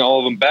bring all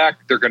of them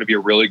back. They're going to be a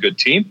really good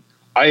team.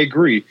 I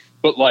agree,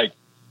 but like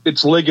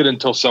it's Liggett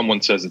until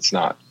someone says it's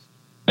not.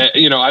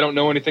 I don't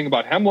know anything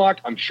about Hemlock.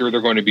 I'm sure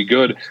they're going to be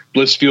good.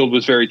 Blissfield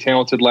was very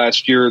talented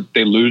last year.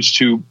 They lose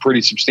 2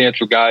 pretty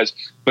substantial guys.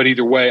 But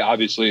either way,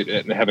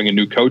 obviously, having a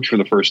new coach for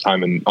the first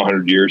time in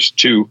 100 years,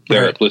 too,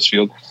 there at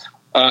Blissfield.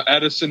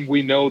 Edison,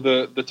 we know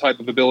the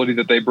type of ability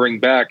that they bring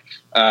back.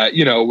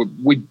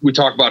 We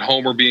talk about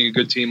Homer being a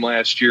good team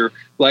last year.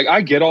 Like,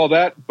 I get all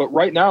that. But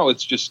right now,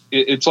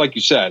 it's like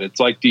you said. It's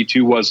like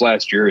D2 was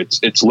last year.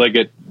 It's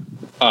Liggett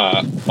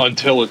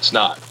until it's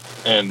not.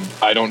 And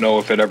I don't know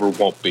if it ever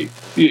won't be.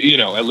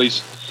 At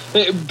least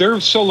they're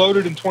so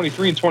loaded in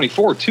 23 and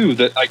 24 too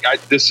that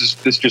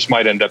this just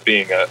might end up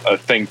being a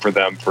thing for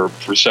them for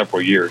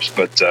several years.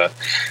 But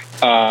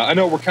I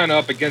know we're kind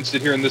of up against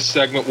it here in this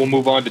segment. We'll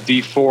move on to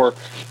D4.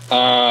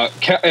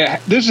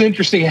 This is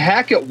interesting.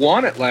 Hackett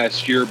won it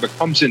last year, but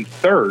comes in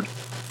 3rd,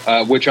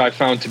 which I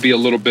found to be a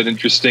little bit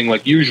interesting.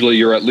 Like usually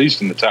you're at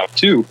least in the top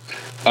 2.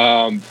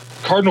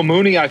 Cardinal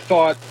Mooney, I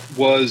thought,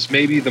 was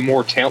maybe the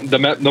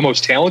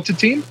most talented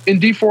team in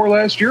D4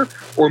 last year,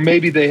 or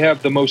maybe they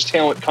have the most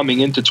talent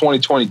coming into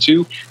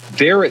 2022.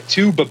 They're at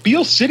 2, but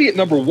Beale City at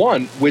number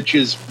 1, which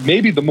is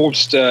maybe the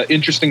most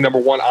interesting number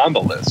 1 on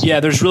the list. Yeah,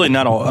 there's really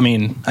not all. I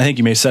mean, I think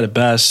you may have said it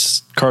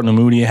best. Cardinal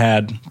Mooney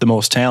had the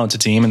most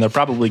talented team, and they're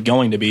probably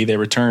going to be. They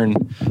return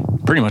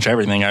pretty much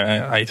everything.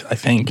 I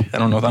think. I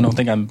don't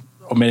think I'm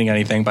omitting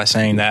anything by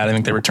saying that. I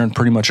think they returned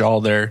pretty much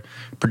all their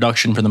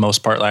production for the most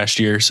part last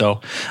year. So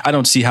I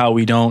don't see how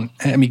we don't.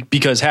 I mean,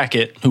 because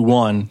Hackett, who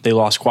won, they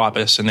lost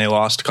Quapis and they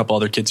lost a couple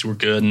other kids who were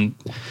good. And,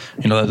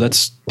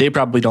 they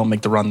probably don't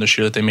make the run this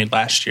year that they made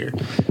last year.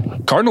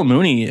 Cardinal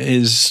Mooney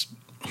is,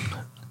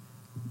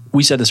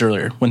 we said this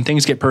earlier, when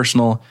things get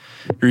personal,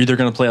 you're either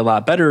going to play a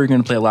lot better or you're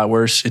going to play a lot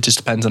worse. It just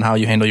depends on how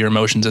you handle your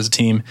emotions as a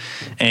team.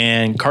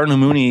 And Cardinal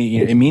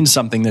Mooney, it means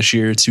something this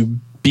year to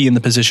be in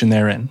the position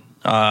they're in.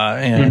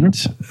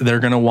 They're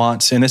going to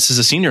want, and this is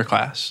a senior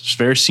class, it's a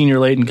very senior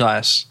laden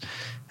class,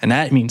 and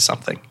that means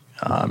something.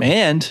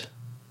 And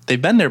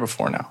they've been there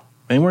before now.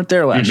 They weren't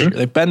there last year.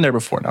 They've been there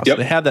before now. So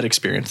they have that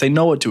experience. They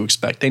know what to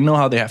expect. They know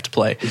how they have to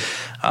play.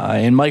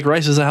 And Mike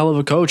Rice is a hell of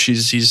a coach.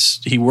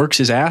 He works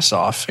his ass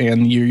off,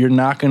 and you're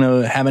not going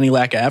to have any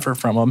lack of effort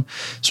from him.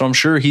 So I'm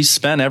sure he's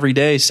spent every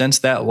day since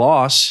that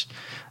loss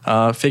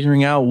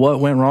figuring out what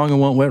went wrong and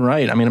what went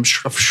right. I mean, I'm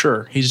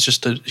sure he's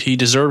he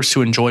deserves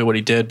to enjoy what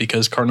he did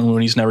because Cardinal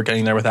Mooney's never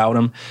getting there without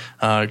him,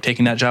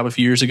 taking that job a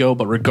few years ago.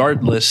 But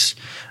regardless,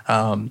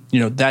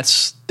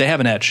 they have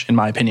an edge, in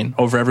my opinion,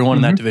 over everyone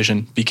in that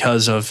division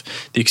because of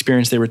the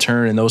experience they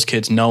return and those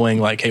kids knowing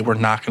like, hey, we're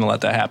not going to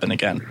let that happen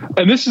again.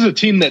 And this is a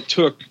team that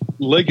took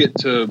Liggett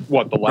to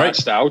the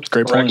last out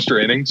for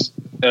extra innings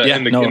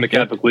in the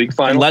Catholic League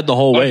final, and led the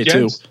whole way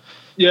too.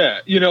 Yeah,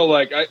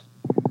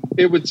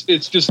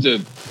 it's just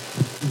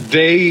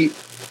they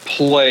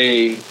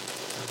play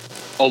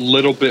a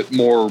little bit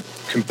more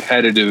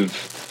competitive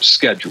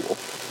schedule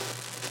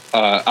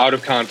out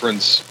of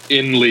conference,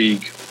 in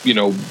league,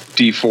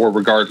 D4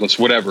 regardless,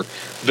 whatever,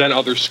 than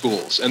other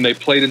schools. And they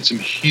played in some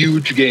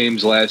huge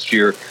games last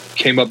year,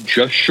 came up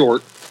just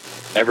short.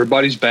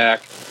 Everybody's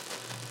back.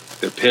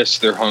 They're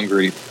pissed. They're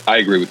hungry. I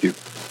agree with you.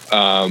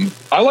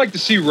 I like to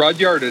see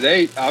Rudyard at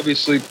 8.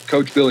 Obviously,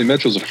 Coach Billy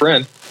Mitchell's a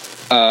friend.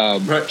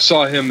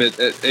 Saw him at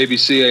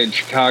ABCA in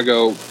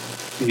Chicago.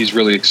 He's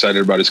really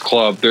excited about his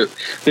club. They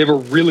have a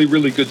really,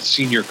 really good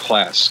senior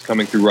class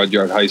coming through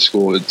Rudyard High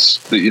School.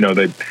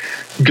 They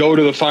go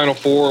to the Final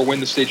Four or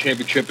win the state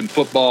championship in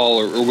football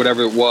or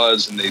whatever it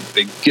was, and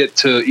they get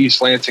to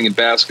East Lansing in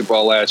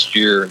basketball last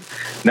year. And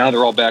now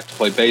they're all back to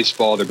play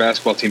baseball. Their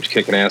basketball team's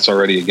kicking ass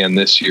already again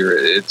this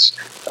year.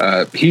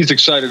 He's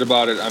excited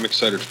about it. I'm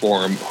excited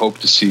for him. Hope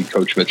to see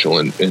Coach Mitchell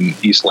in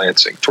East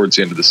Lansing towards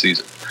the end of the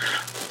season.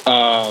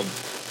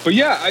 But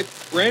yeah,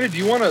 Brandon, do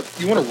you want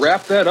to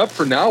wrap that up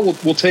for now?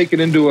 We'll take it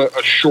into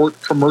a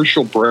short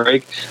commercial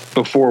break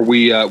before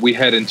we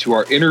head into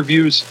our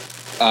interviews.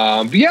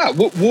 We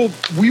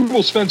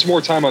will spend some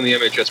more time on the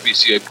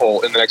MHSBCA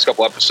poll in the next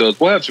couple episodes.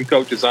 We'll have some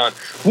coaches on.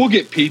 We'll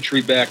get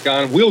Petrie back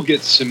on. We'll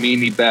get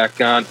Samini back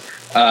on.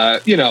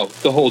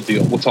 The whole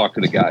deal. We'll talk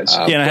to the guys.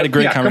 And I had a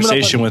great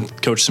conversation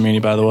with Coach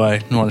Samini, by the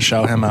way. I want to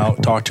shout him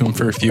out, talk to him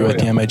for a few at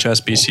the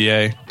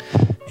MHSBCA.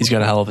 He's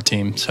got a hell of a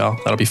team, so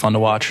that'll be fun to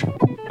watch.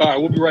 All right,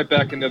 we'll be right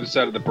back on the other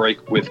side of the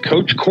break with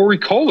Coach Corey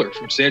Kohler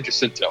from San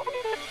Jacinto.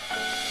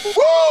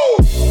 Woo!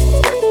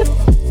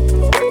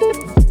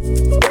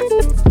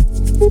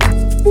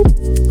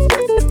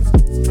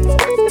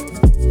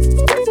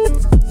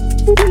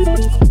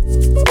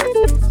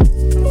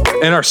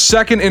 In our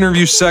second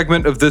interview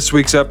segment of this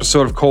week's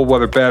episode of Cold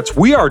Weather Bats,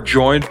 we are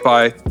joined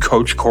by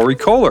Coach Corey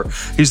Kohler.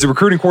 He's the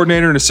recruiting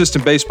coordinator and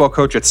assistant baseball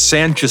coach at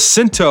San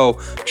Jacinto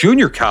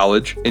Junior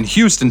College in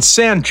Houston,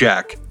 San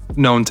Jac,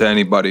 known to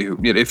anybody who,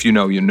 if you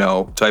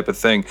know type of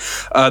thing.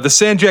 The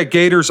San Jac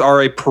Gators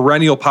are a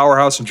perennial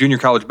powerhouse in junior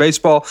college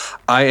baseball.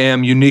 I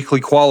am uniquely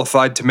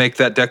qualified to make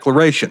that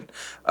declaration.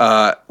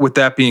 With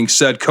that being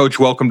said, Coach,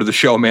 welcome to the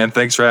show, man.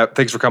 Thanks for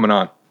coming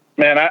on.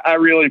 Man, I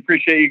really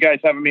appreciate you guys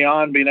having me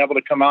on, being able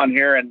to come on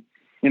here and,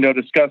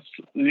 discuss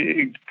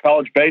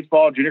college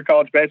baseball, junior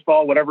college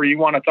baseball, whatever you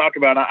want to talk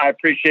about. I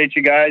appreciate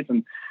you guys.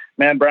 And,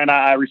 man, Brandon,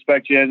 I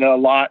respect you a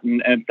lot,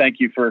 and thank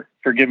you for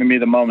giving me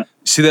the moment.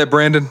 See that,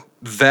 Brandon?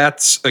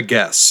 That's a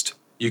guest.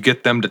 You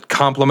get them to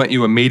compliment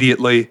you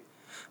immediately.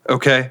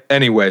 Okay.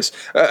 Anyways,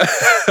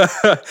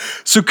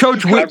 so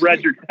Coach, I read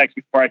your text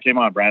before I came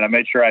on, Brandon. I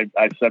made sure I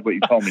said what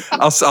you told me.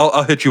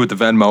 I'll hit you with the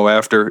Venmo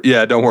after.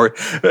 Yeah, don't worry.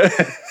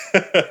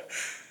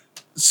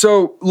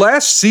 So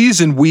last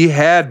season we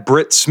had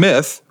Britt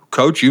Smith,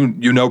 Coach. You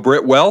know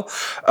Britt well.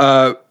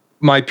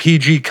 My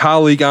PG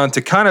colleague on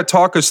to kind of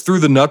talk us through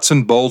the nuts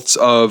and bolts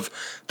of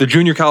the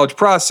junior college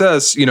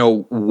process,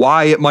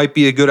 why it might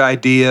be a good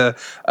idea,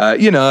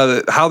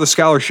 how the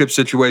scholarship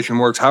situation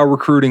works, how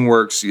recruiting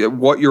works,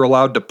 what you're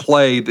allowed to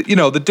play,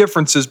 the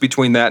differences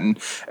between that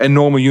and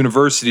normal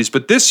universities.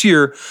 But this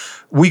year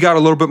we got a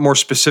little bit more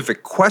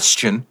specific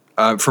question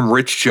from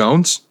Rich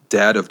Jones,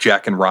 dad of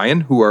Jack and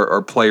Ryan, who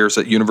are players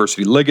at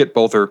University Liggett.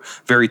 Both are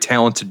very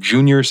talented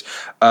juniors.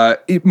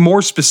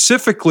 More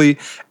specifically,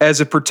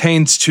 as it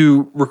pertains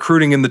to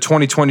recruiting in the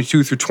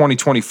 2022 through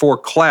 2024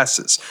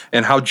 classes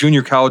and how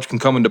junior college can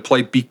come into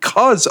play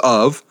because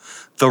of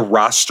the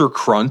roster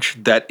crunch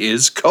that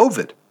is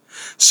COVID.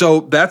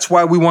 So that's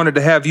why we wanted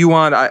to have you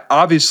on.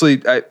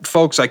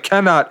 Folks, I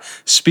cannot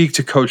speak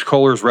to Coach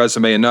Kohler's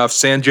resume enough.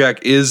 San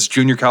Jac is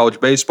junior college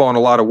baseball in a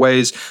lot of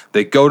ways.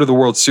 They go to the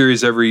World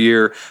Series every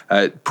year,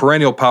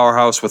 perennial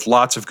powerhouse with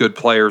lots of good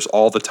players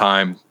all the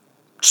time.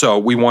 So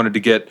we wanted to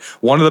get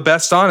one of the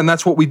best on, and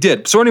that's what we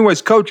did. So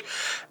anyways, Coach,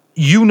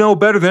 you know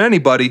better than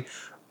anybody.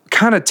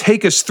 Kind of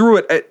take us through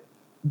it.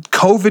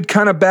 COVID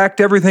kind of backed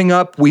everything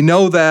up. We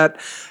know that.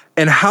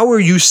 And how are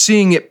you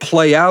seeing it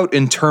play out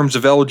in terms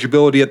of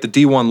eligibility at the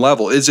D1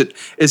 level? Is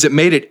it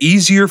made it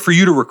easier for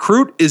you to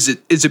recruit? Is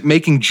it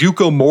making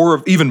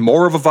JUCO even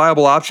more of a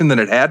viable option than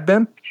it had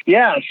been?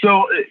 Yeah,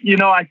 so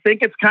I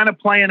think it's kind of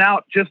playing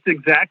out just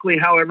exactly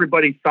how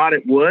everybody thought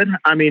it would.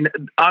 I mean,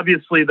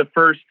 obviously the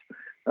first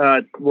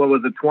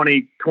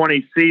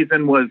 2020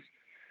 season was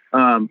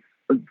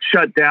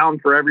shut down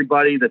for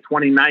everybody. The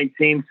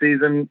 2019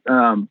 season,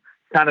 kind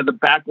of the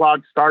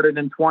backlog started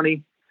in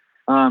 20.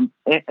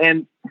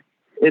 And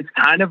it's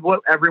kind of what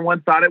everyone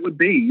thought it would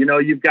be.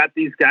 You've got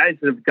these guys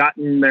that have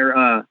gotten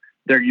their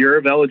year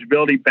of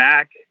eligibility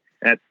back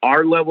at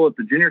our level, at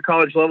the junior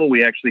college level.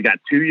 We actually got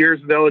 2 years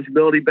of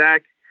eligibility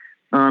back.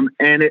 And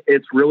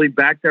it's really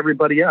backed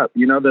everybody up.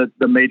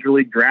 The major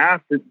league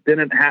draft, it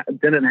didn't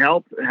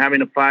help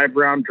having a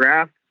 5-round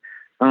draft.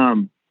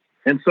 And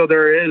so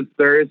there is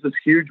this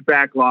huge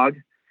backlog.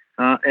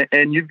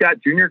 And you've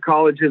got junior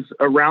colleges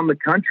around the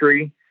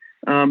country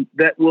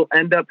that will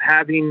end up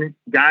having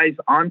guys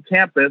on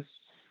campus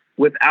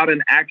without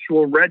an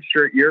actual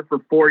redshirt year for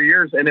 4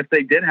 years. And if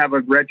they did have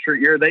a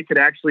redshirt year, they could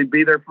actually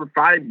be there for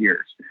 5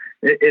 years.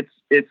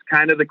 It's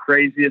kind of the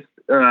craziest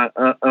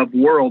of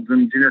worlds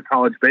in junior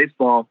college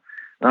baseball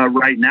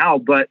right now,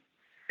 but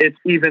it's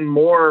even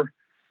more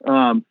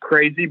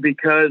crazy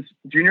because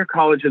junior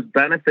college has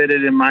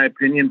benefited, in my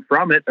opinion,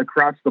 from it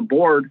across the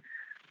board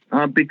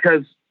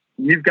because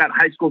you've got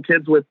high school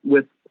kids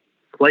with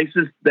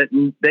places that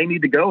they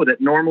need to go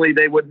that normally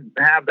they wouldn't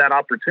have that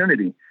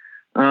opportunity.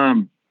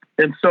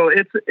 And so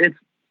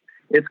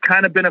it's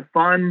kind of been a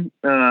fun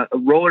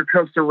roller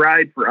coaster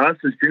ride for us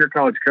as junior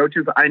college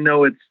coaches. I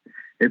know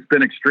it's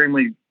been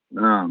extremely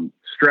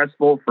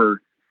stressful for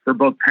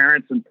both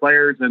parents and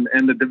players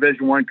and the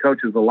Division I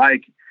coaches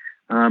alike.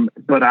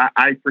 But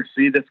I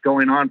foresee this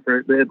going on for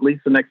at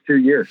least the next 2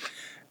 years.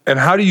 And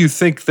how do you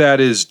think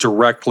that is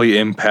directly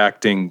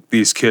impacting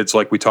these kids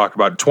like we talk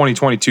about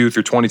 2022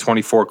 through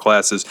 2024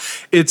 classes?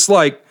 It's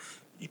like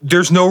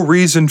there's no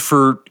reason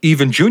for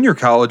even junior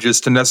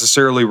colleges to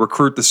necessarily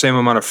recruit the same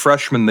amount of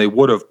freshmen they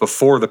would have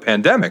before the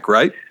pandemic,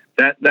 right?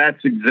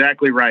 That's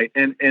exactly right.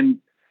 And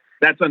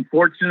that's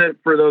unfortunate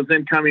for those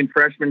incoming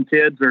freshman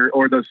kids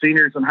or those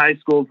seniors in high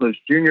schools, those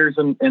juniors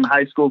in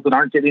high schools that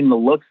aren't getting the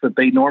looks that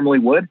they normally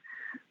would.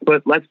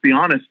 But let's be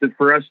honest, that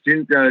for us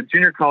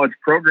junior college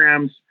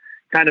programs,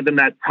 kind of in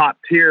that top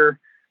tier.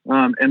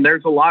 And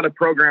there's a lot of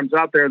programs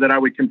out there that I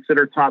would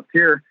consider top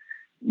tier.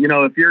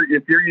 If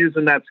you're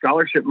using that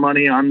scholarship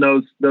money on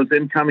those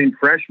incoming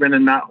freshmen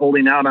and not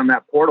holding out on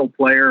that portal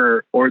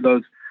player or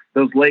those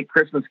late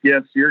Christmas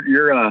gifts, you're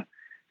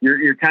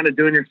kind of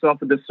doing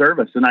yourself a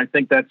disservice. And I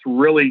think that's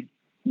really,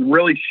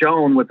 really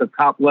shown with the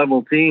top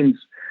level teams.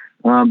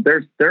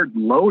 They're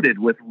loaded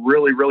with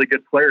really, really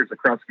good players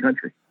across the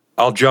country.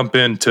 I'll jump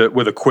in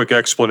with a quick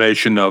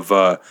explanation of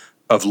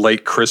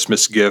late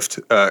Christmas gift.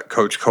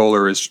 Coach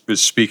Kohler is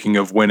speaking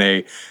of when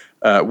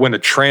a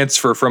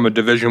transfer from a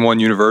Division I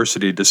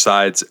university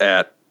decides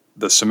at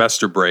the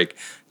semester break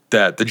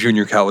that the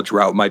junior college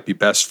route might be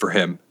best for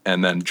him,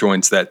 and then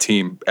joins that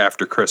team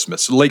after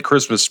Christmas. Late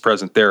Christmas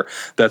present there.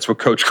 That's what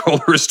Coach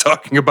Kohler is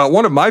talking about.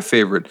 One of my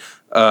favorite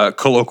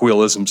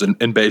colloquialisms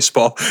in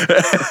baseball.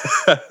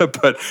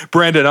 But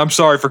Brandon, I'm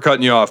sorry for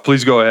cutting you off.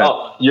 Please go ahead.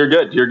 Oh, you're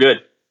good. You're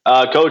good.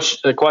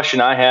 Coach, the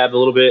question I have a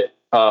little bit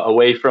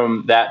away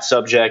from that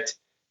subject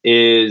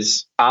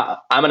is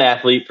I'm an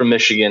athlete from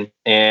Michigan,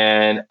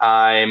 and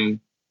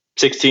I'm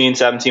 16,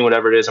 17,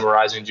 whatever it is. I'm a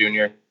rising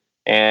junior.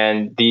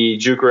 And the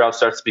JUCO route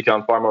starts to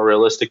become far more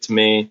realistic to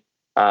me,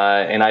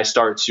 and I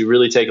start to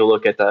really take a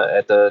look at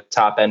the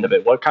top end of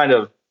it. What kind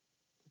of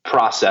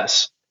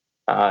process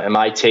am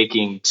I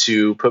taking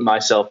to put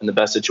myself in the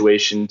best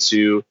situation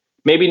to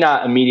maybe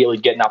not immediately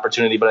get an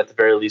opportunity, but at the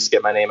very least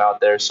get my name out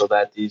there so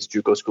that these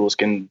JUCO schools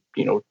can,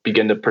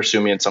 begin to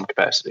pursue me in some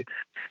capacity?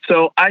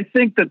 So I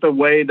think that the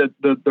way that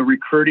the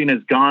recruiting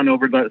has gone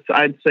over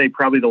I'd say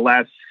probably the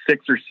last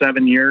 6 or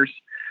 7 years,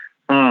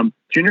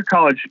 junior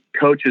college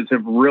coaches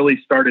have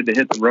really started to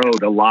hit the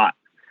road a lot.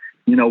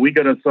 We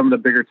go to some of the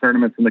bigger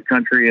tournaments in the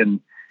country, and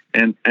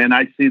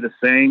I see the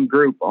same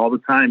group all the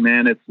time,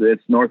 man.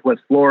 It's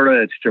Northwest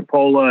Florida, it's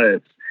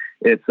Chipola,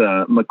 it's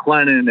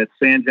McLennan, it's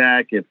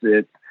Sanjak,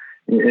 it's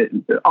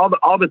all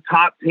the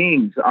top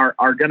teams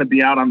are going to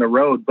be out on the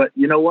road. But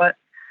you know what?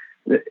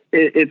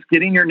 It's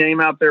getting your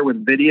name out there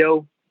with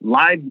video,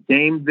 live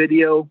game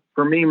video.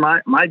 For me,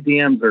 my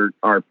DMs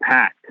are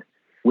packed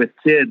with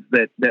kids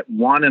that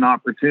want an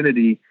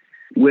opportunity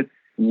with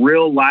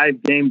real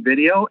live game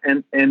video.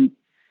 And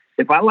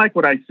if I like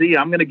what I see,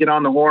 I'm going to get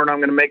on the horn. I'm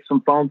going to make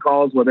some phone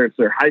calls, whether it's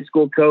their high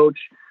school coach,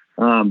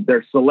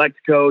 their select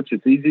coach.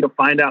 It's easy to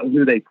find out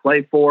who they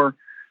play for.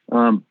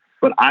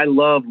 But I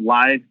love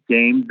live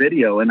game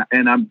video,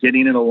 and I'm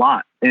getting it a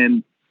lot.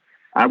 And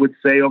I would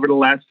say over the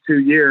last 2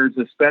 years,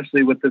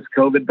 especially with this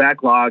COVID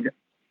backlog,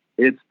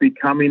 it's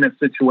becoming a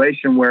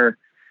situation where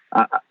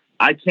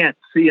I can't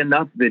see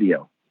enough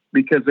video,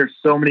 because there's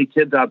so many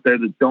kids out there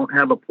that don't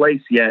have a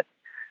place yet.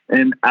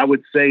 And I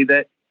would say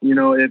that,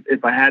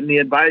 if I had any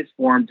advice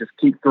for them, just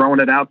keep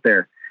throwing it out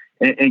there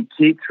and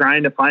keep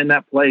trying to find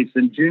that place.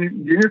 And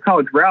junior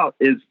college route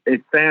is a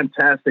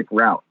fantastic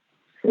route.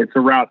 It's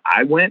a route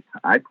I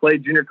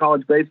played junior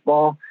college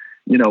baseball.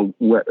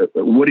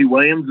 Woody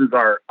Williams is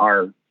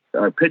our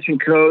pitching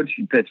coach.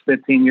 He pitched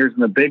 15 years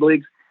in the big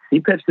leagues. He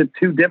pitched at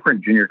 2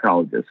 different junior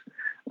colleges.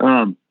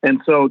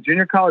 And so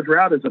junior college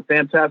route is a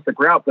fantastic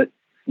route, but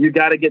you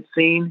got to get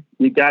seen.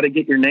 You got to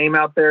get your name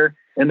out there.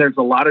 And there's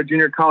a lot of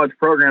junior college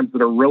programs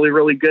that are really,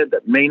 really good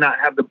that may not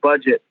have the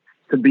budget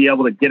to be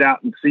able to get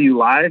out and see you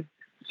live.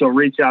 So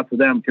reach out to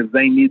them, because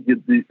they need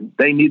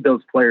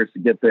those players to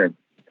get their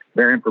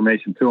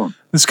information to them.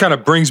 This kind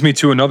of brings me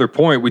to another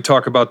point. We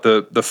talk about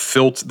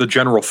the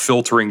general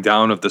filtering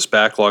down of this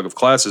backlog of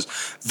classes.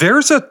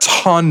 There's a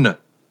ton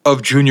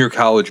of junior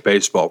college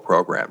baseball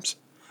programs.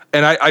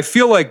 And I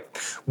feel like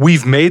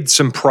we've made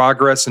some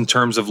progress in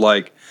terms of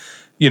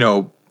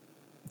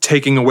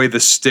taking away the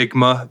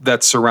stigma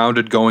that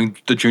surrounded going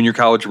the junior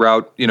college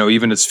route,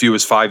 even as few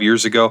as 5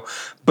 years ago.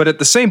 But at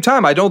the same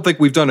time, I don't think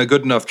we've done a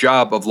good enough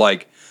job of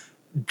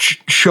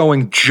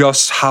showing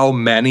just how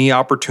many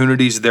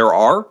opportunities there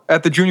are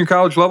at the junior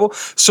college level.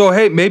 So,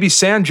 hey, maybe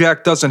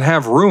Sanjak doesn't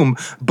have room,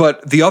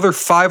 but the other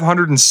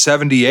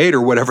 578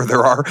 or whatever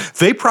there are,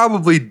 they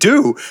probably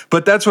do.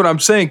 But that's what I'm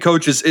saying,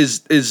 Coach,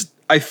 is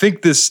I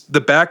think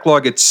the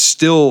backlog, it's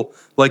still,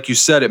 like you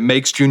said, it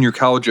makes junior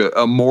college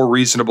a more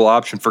reasonable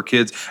option for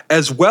kids,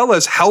 as well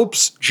as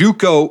helps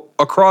JUCO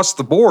across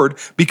the board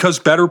because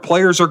better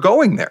players are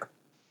going there.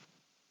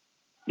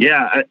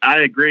 Yeah, I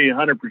agree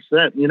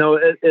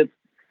 100%.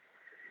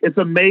 It's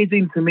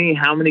amazing to me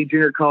how many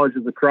junior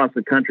colleges across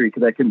the country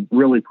that can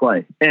really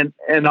play. And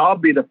I'll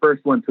be the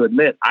first one to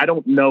admit, I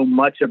don't know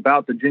much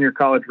about the junior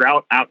college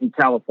route out in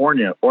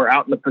California or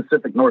out in the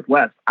Pacific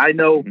Northwest. I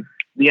know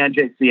the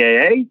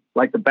NJCAA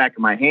like the back of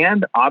my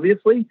hand,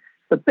 obviously,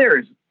 but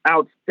there's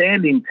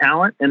outstanding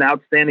talent and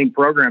outstanding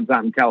programs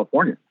out in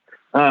California.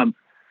 And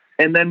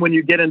then when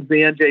you get into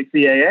the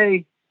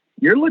NJCAA,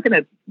 you're looking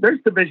at, there's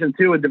Division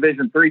II and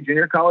Division III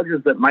junior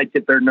colleges that might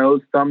get their nose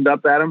thumbed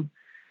up at them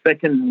that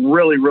can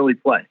really, really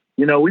play.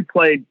 We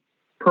played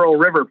Pearl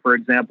River, for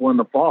example, in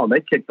the fall, and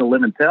they kicked the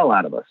living tail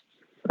out of us.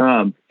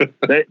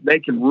 They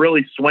can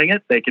really swing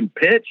it. They can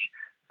pitch.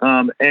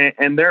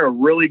 And they're a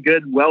really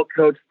good,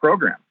 well-coached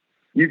program.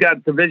 You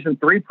got Division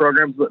III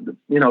programs.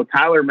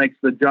 Tyler makes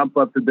the jump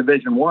up to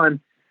Division I.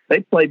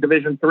 They played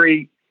Division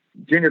III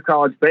junior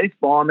college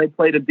baseball, and they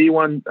played a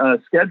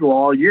D1 schedule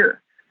all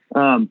year.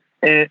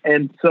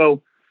 And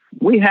so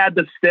we had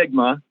the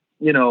stigma,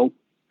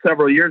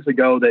 several years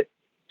ago that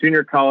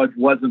junior college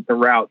wasn't the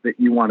route that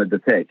you wanted to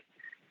take.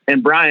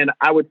 And Brian,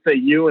 I would say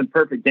you and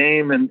Perfect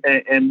Game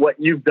and what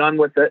you've done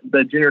with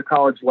the junior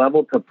college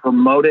level to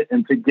promote it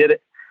and to get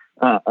it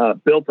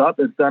built up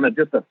has done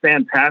just a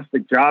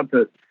fantastic job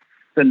to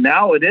So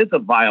now it is a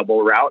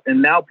viable route,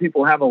 and now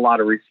people have a lot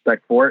of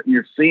respect for it, and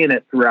you're seeing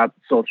it throughout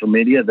social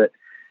media that,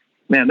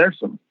 man, there's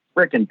some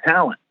freaking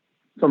talent,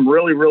 some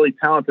really, really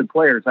talented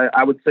players.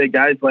 I would say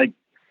guys like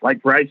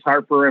Bryce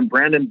Harper and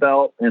Brandon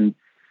Belt and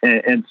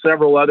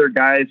several other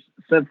guys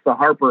since the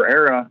Harper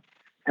era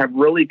have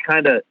really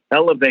kind of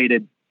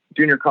elevated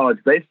junior college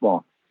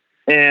baseball.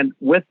 And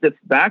with this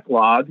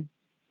backlog,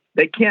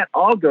 they can't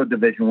all go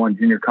Division I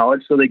junior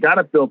college, so they got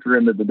to filter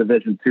into the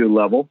Division II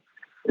level.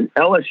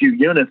 LSU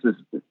Eunice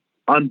is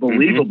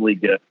unbelievably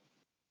good.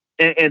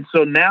 And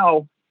so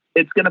now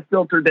it's going to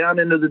filter down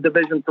into the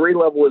Division III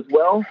level as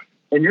well.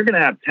 And you're going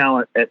to have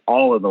talent at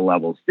all of the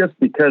levels just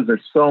because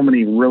there's so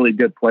many really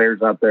good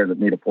players out there that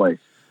need a place.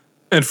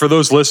 And for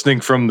those listening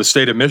from the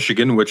state of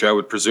Michigan, which I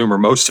would presume are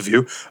most of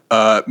you,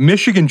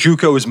 Michigan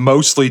JUCO is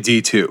mostly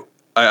D2.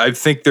 I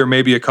think there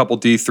may be a couple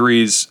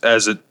D3s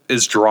as it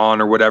is drawn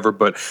or whatever,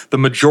 but the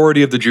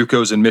majority of the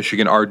JUCOs in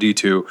Michigan are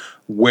D2,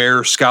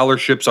 where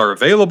scholarships are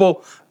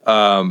available.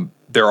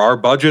 There are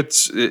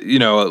budgets.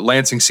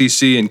 Lansing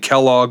CC and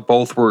Kellogg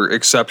both were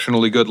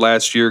exceptionally good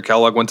last year.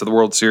 Kellogg went to the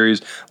World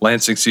Series.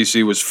 Lansing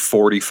CC was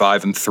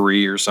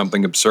 45-3 or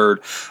something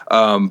absurd.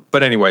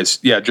 But anyways,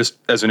 yeah, just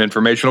as an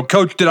informational.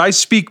 Coach, did I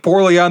speak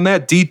poorly on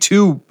that?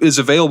 D2 is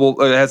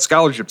available, has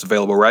scholarships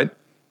available, right?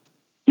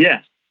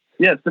 Yes.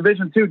 Yes,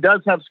 Division II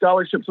does have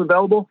scholarships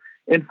available.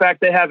 In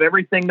fact, they have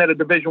everything that a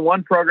Division I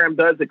program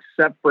does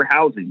except for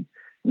housing.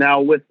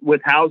 Now,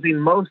 with housing,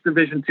 most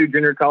Division II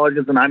junior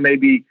colleges, and I may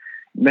be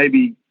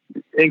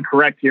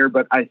incorrect here,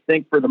 but I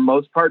think for the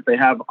most part they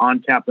have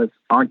on-campus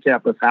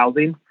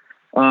housing,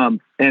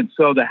 and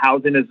so the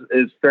housing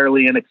is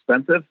fairly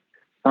inexpensive.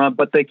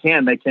 But they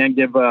can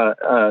give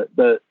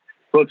the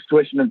books,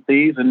 tuition, and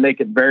fees, and make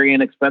it very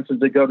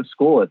inexpensive to go to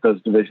school at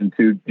those Division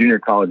II junior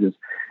colleges.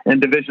 And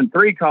Division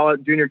III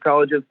junior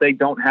colleges, they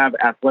don't have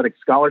athletic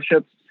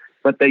scholarships,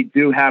 but they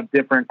do have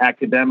different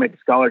academic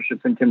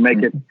scholarships and can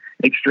make it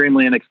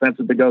extremely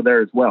inexpensive to go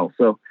there as well.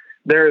 So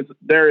there is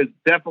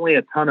definitely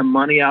a ton of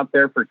money out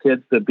there for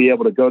kids to be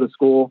able to go to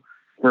school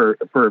for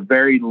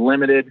very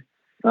limited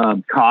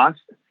cost,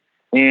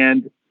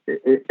 and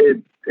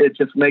it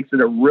just makes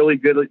it a really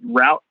good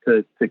route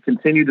to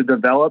continue to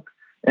develop,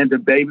 and to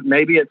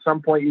maybe at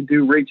some point you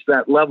do reach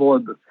that level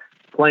of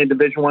playing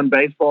Division I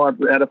baseball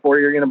at a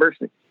four-year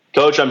university.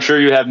 Coach, I'm sure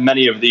you have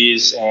many of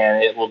these,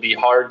 and it will be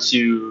hard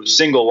to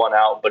single one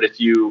out. But if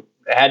you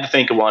had to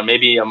think of one,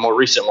 maybe a more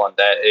recent one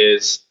that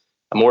is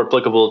more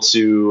applicable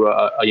to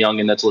a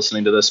youngin that's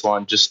listening to this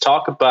one, just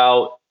talk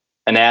about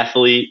an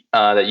athlete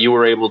that you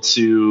were able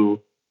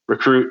to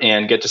recruit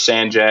and get to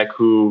San Jac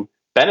who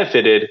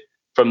benefited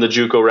from the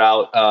JUCO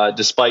route,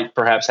 despite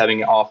perhaps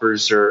having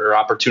offers or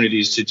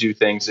opportunities to do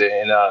things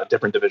in a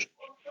different division.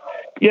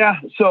 Yeah,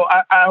 so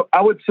I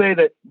would say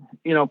that,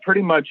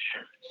 pretty much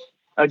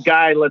a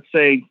guy, let's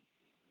say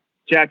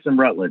Jackson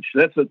Rutledge.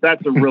 That's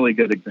a really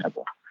good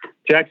example.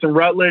 Jackson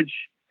Rutledge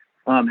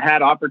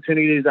had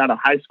opportunities out of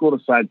high school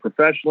to sign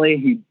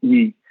professionally.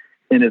 He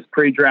in his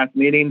pre-draft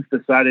meetings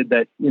decided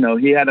that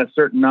he had a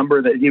certain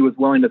number that he was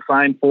willing to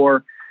sign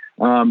for.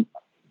 The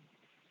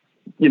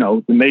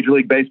Major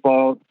League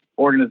Baseball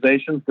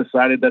organizations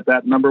decided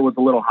that number was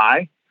a little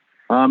high,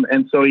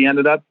 and so he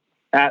ended up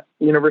at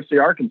the University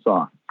of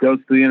Arkansas. Goes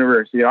to the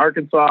University of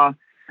Arkansas,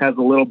 has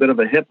a little bit of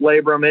a hip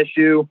labrum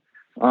issue.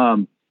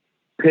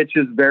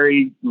 Pitches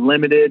very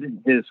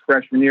limited his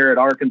freshman year at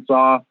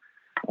Arkansas.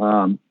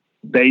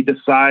 They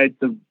decide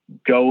to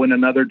go in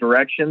another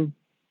direction.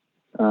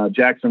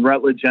 Jackson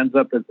Rutledge ends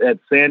up at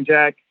San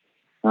Jac.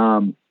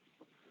 And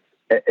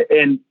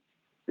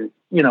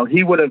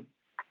he would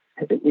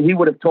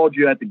have told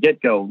you at the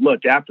get-go,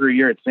 look, after a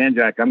year at San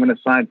Jac, I'm going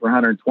to sign for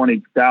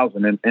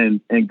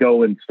 $120,000 and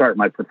go and start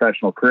my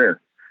professional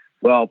career.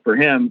 Well, for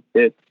him,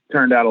 it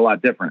turned out a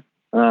lot different.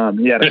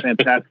 He had a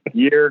fantastic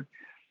year.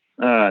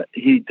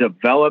 He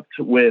developed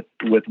with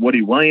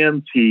Woody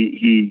Williams.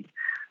 He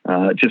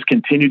just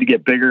continued to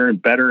get bigger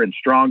and better and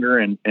stronger,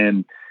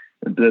 and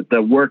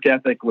the work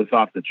ethic was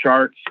off the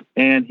charts.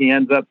 And he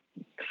ends up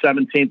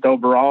 17th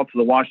overall to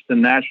the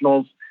Washington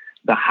Nationals,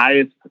 the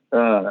highest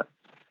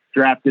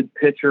drafted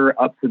pitcher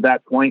up to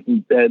that point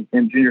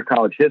in junior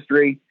college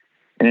history.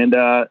 And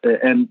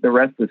the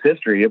rest is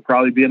history. He'll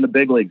probably be in the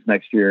big leagues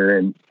next year.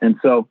 And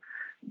so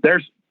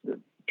there's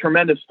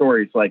tremendous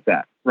stories like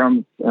that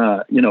from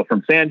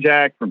San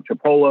Jac, from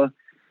Chipola,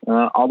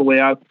 all the way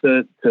out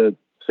to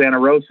Santa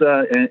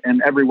Rosa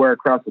and everywhere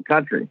across the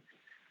country.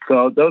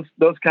 So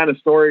those kind of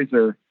stories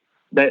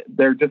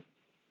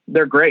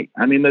they're great.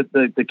 I mean,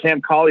 the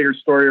Cam Collier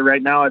story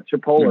right now at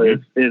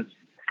Chipola is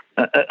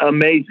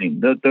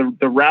amazing.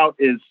 The route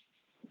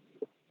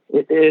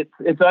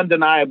it's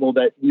undeniable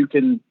that you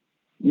can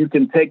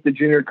take the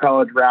junior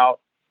college route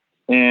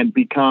and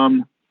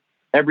become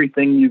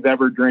everything you've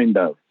ever dreamed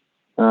of.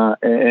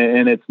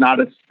 And it's not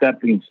a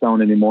stepping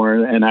stone anymore.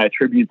 And I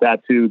attribute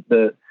that to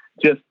the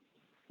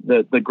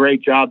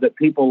great job that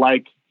people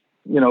like,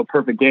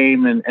 Perfect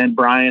Game and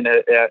Brian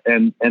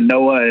and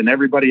Noah and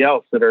everybody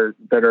else that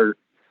are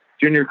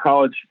junior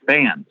college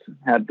fans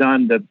have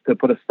done to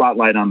put a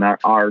spotlight on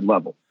our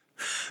level.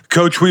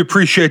 Coach, we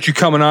appreciate you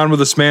coming on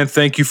with us, man.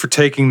 Thank you for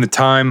taking the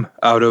time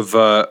out of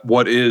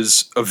what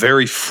is a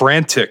very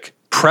frantic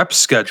prep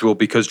schedule,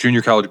 because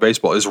junior college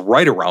baseball is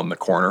right around the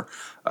corner.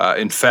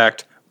 In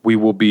fact, we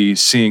will be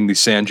seeing the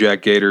San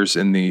Jac Gators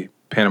in the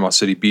Panama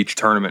City Beach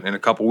tournament in a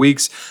couple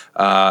weeks,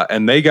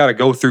 and they got to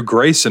go through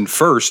Grayson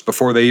first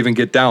before they even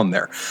get down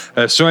there.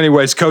 So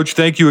anyways, Coach,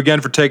 thank you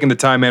again for taking the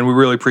time, man. We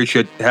really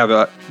appreciate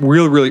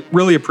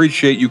really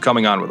appreciate you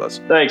coming on with us.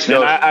 Thanks,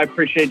 Coach. I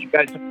appreciate you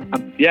guys.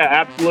 Yeah,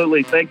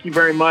 absolutely. Thank you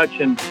very much,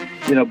 and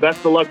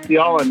best of luck to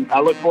y'all, and I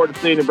look forward to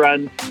seeing you,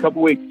 Brian, in a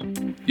couple weeks.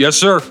 Yes,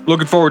 sir.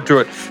 Looking forward to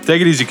it.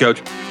 Take it easy,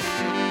 Coach.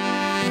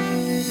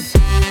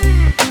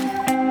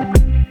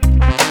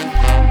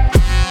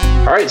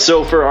 All right,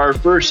 so for our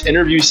first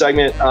interview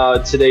segment,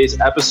 today's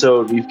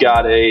episode, we've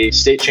got a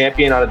state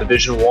champion out of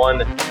Division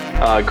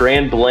I,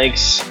 Grand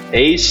Blank's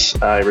ace,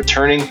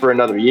 returning for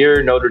another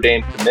year, Notre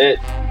Dame commit,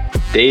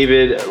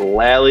 David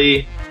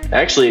Lally.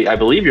 Actually, I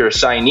believe you're a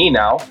signee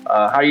now.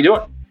 How are you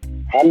doing?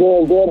 I'm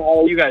doing good.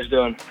 How are you guys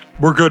doing?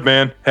 We're good,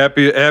 man.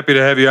 Happy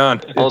to have you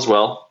on. All's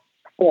well.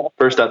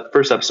 First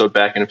episode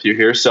back in a few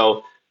here.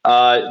 So,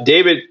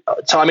 David,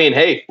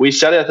 hey, we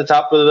said it at the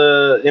top of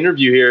the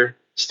interview here,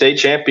 state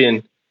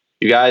champion.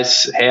 You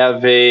guys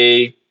have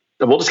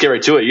we'll just get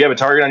right to it. You have a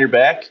target on your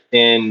back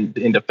in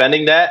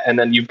defending that, and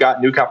then you've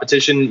got new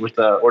competition with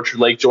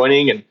Orchard Lake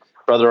joining and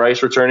Brother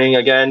Rice returning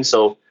again.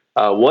 So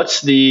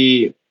what's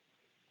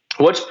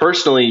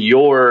personally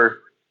your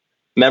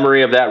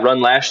memory of that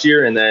run last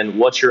year, and then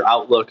what's your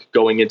outlook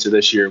going into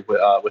this year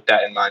with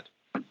that in mind?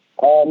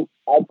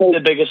 I'd say the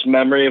biggest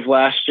memory of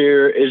last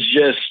year is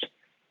just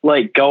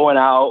like going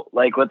out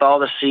like with all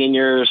the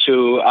seniors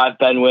who I've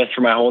been with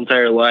for my whole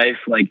entire life,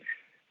 like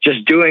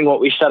just doing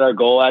what we set our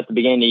goal at the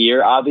beginning of the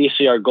year.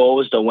 Obviously, our goal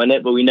was to win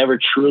it, but we never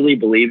truly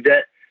believed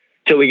it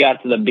till we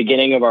got to the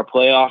beginning of our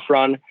playoff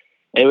run.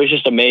 It was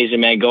just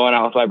amazing, man, going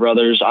out with my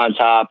brothers on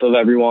top of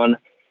everyone.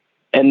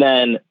 And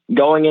then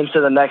going into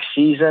the next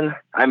season,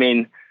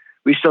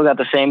 we still got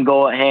the same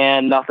goal at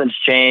hand. Nothing's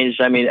changed.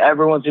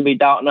 Everyone's going to be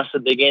doubting us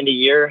at the beginning of the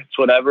year. It's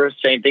whatever.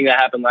 Same thing that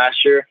happened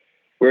last year.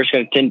 We're just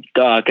going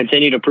to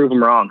continue to prove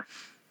them wrong.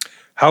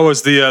 How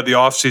has the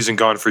off season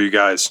gone for you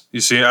guys?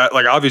 You see,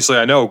 obviously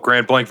I know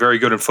Grand Blanc very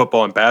good in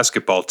football and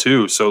basketball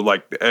too, so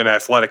like an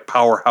athletic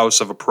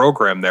powerhouse of a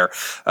program there.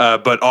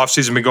 But off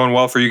season been going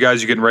well for you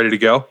guys. You getting ready to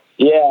go?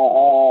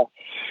 Yeah,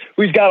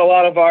 we've got a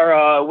lot of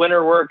our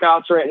winter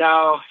workouts right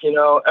now.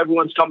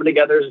 Everyone's coming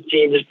together as a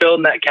team, just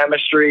building that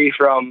chemistry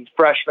from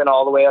freshmen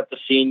all the way up to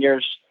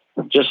seniors.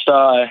 Just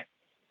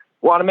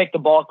want to make the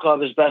ball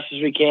club as best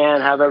as we can,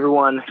 have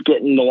everyone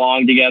getting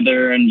along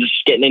together and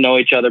just getting to know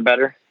each other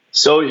better.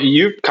 So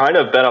you've kind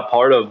of been a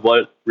part of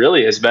what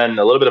really has been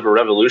a little bit of a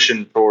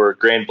revolution for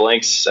Grand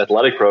Blanc's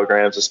athletic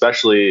programs,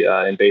 especially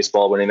in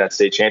baseball, winning that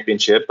state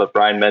championship. But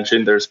Brian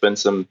mentioned there's been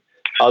some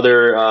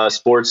other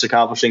sports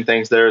accomplishing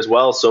things there as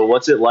well. So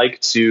what's it like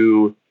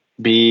to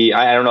be,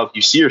 I don't know if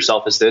you see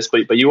yourself as this,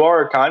 but you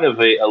are kind of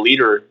a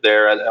leader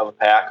there of a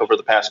pack over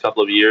the past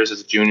couple of years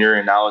as a junior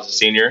and now as a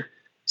senior.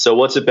 So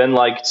what's it been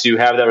like to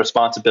have that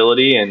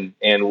responsibility, and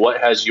what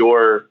has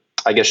your,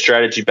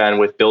 strategy been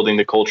with building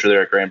the culture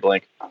there at Grand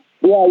Blanc?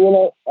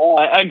 Yeah,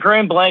 at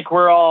Grand Blanc,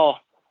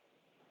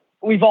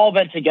 we've all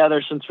been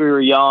together since we were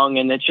young,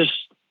 and it's just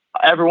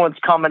everyone's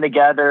coming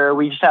together.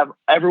 We just have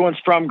everyone's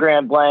from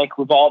Grand Blanc.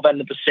 We've all been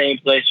at the same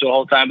place the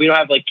whole time. We don't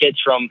have like kids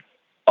from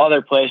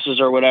other places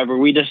or whatever.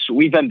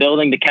 We've been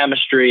building the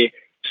chemistry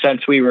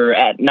since we were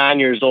at 9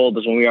 years old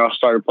is when we all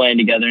started playing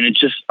together, and it's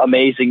just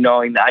amazing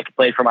knowing that I could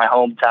play for my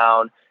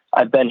hometown.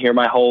 I've been here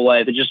my whole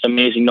life. It's just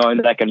amazing knowing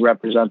that I can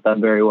represent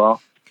them very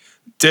well.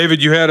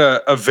 David, you had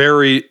a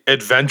very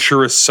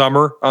adventurous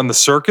summer on the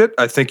circuit.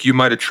 I think you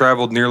might have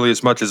traveled nearly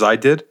as much as I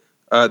did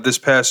this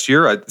past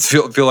year. I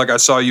feel like I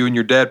saw you and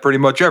your dad pretty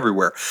much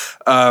everywhere.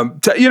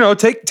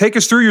 Take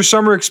us through your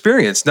summer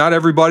experience. Not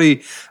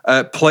everybody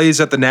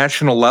plays at the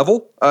national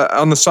level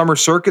on the summer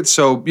circuit.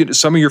 So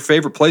some of your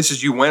favorite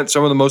places you went,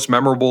 some of the most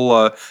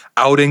memorable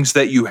outings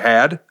that you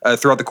had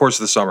throughout the course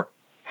of the summer.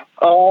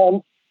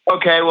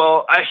 Okay,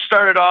 well, I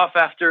started off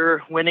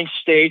after winning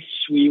states.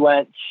 We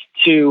went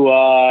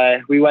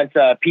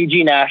to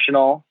PG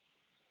National,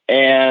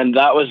 and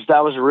that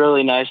was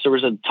really nice. There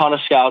was a ton of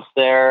scouts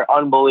there,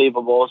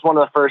 unbelievable. It was one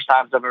of the first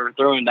times I've ever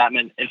thrown in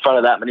front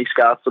of that many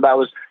scouts, so that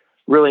was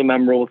really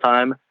memorable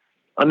time.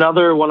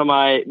 Another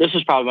this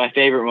is probably my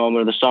favorite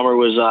moment of the summer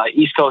was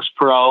East Coast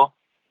Pro.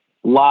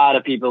 A lot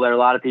of people there,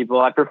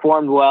 I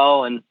performed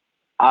well, and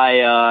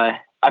I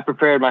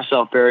prepared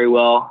myself very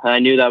well. And I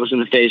knew that I was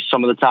going to face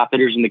some of the top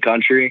hitters in the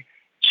country.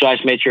 So I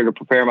just made sure to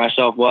prepare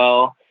myself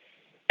well.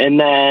 And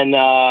then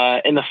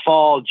in the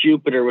fall,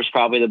 Jupiter was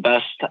probably the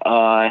best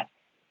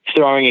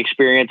throwing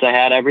experience I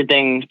had.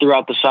 Everything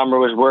throughout the summer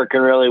was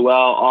working really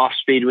well. Off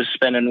speed was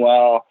spinning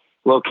well.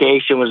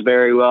 Location was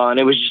very well. And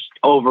it was just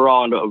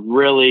overall a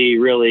really,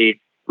 really,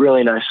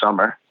 really nice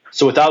summer.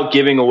 So without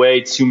giving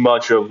away too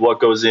much of what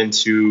goes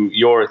into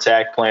your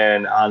attack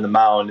plan on the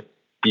mound,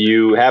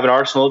 you have an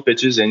arsenal of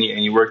pitches and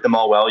you work them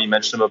all well. You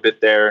mentioned them a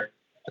bit there.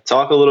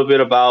 Talk a little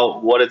bit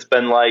about what it's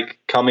been like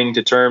coming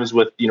to terms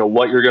with,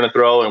 what you're going to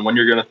throw and when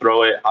you're going to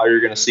throw it, how you're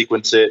going to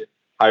sequence it,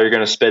 how you're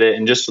going to spit it,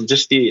 and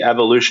just the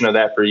evolution of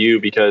that for you.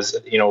 Because,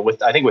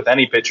 I think with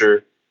any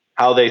pitcher,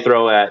 how they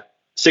throw at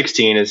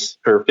 16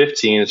 or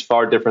 15 is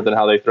far different than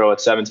how they throw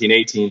at 17,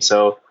 18.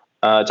 So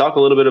talk a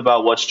little bit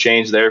about what's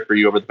changed there for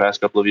you over the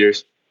past couple of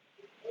years.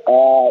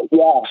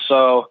 Yeah.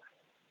 So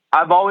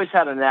I've always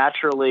had a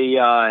naturally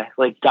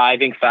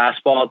diving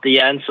fastball at the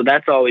end. So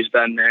that's always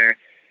been there.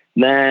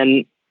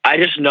 Then I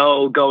just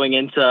know going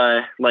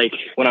into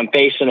when I'm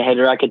facing a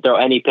hitter, I could throw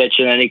any pitch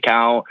in any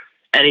count,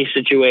 any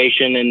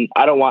situation. And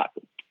I don't want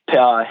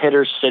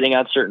hitters sitting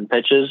on certain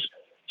pitches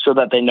so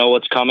that they know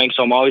what's coming.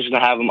 So I'm always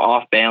going to have them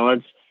off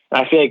balance.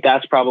 And I feel like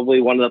that's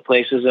probably one of the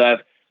places that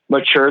I've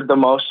matured the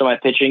most in my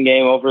pitching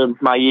game over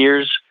my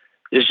years,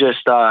 is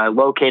just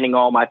locating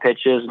all my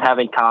pitches and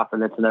having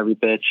confidence in every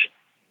pitch.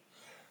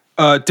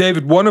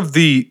 David,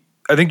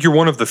 I think you're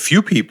one of the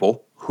few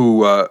people who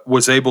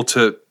was able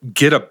to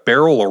get a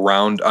barrel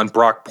around on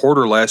Brock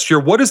Porter last year.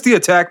 What is the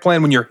attack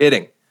plan when you're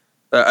hitting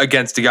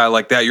against a guy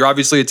like that? You're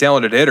obviously a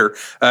talented hitter.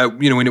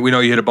 We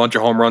know you hit a bunch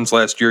of home runs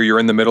last year. You're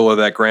in the middle of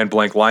that Grand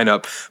Blanc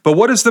lineup. But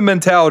what is the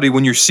mentality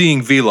when you're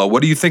seeing velo?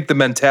 What do you think the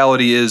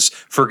mentality is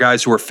for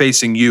guys who are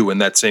facing you in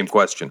that same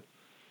question?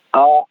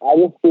 I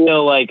just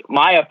feel like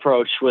my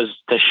approach was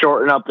to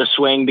shorten up the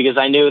swing, because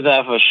I knew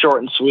that if it was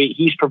short and sweet,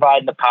 he's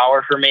providing the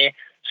power for me.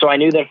 So I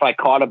knew that if I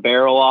caught a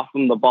barrel off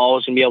him, the ball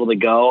was going to be able to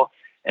go.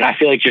 And I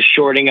feel like just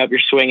shortening up your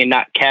swing and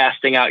not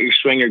casting out your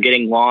swing or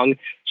getting long.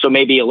 So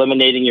maybe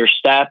eliminating your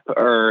step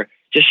or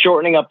just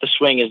shortening up the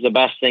swing is the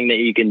best thing that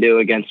you can do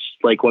against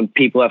when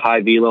people have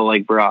high velo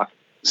like Brock.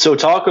 So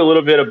talk a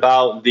little bit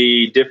about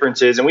the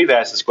differences, and we've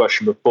asked this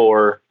question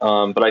before,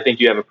 but I think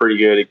you have a pretty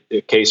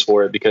good case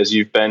for it because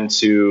you've been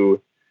to,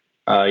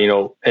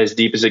 as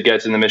deep as it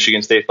gets in the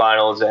Michigan State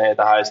Finals at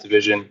the highest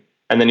division.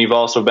 And then you've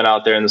also been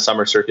out there in the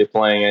summer circuit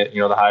playing at,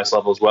 the highest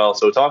level as well.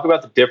 So talk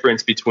about the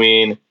difference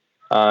between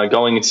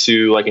going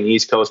to an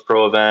East Coast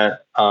pro event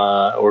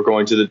or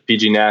going to the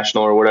PG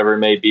National or whatever it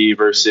may be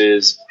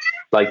versus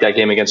that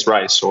game against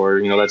Rice or,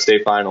 that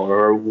state final,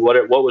 or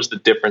what was the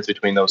difference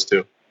between those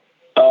two?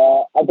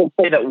 I would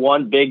say that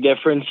one big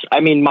difference,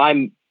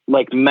 my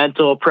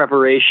mental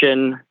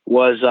preparation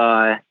was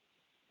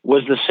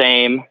the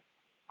same.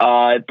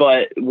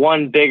 But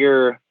one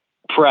bigger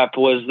prep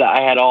was that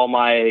I had all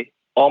my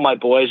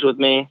boys with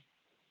me.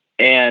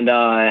 And,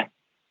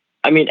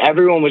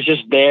 everyone was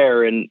just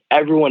there and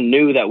everyone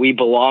knew that we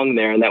belonged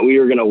there and that we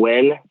were going to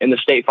win in the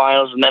state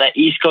finals. And then at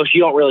East Coast,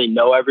 you don't really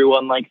know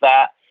everyone like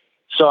that.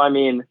 So,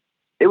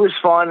 it was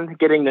fun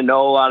getting to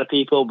know a lot of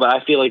people, but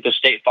I feel like the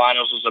state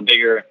finals was a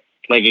bigger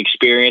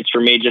experience for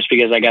me just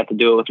because I got to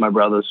do it with my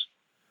brothers.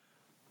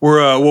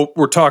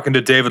 We're talking to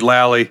David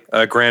Lally,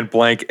 Grand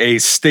Blanc, a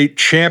state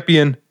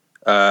champion,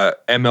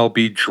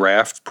 MLB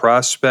draft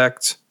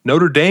prospect,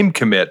 Notre Dame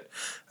commit.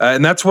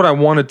 And that's what I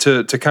wanted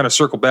to kind of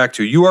circle back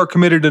to. You are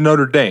committed to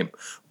Notre Dame.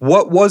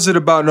 What was it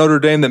about Notre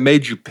Dame that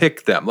made you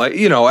pick them?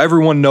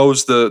 Everyone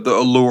knows the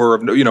allure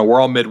of,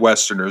 we're all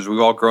Midwesterners. We've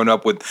all grown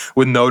up with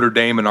Notre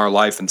Dame in our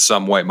life in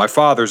some way. My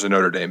father's a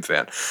Notre Dame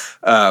fan,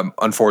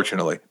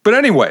 unfortunately. But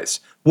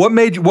anyways, what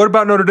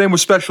about Notre Dame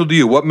was special to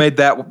you? What made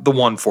that the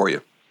one for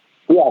you?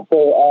 Yeah,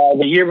 so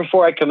the year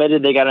before I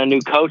committed, they got a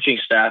new coaching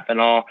staff and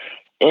all.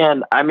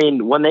 And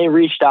when they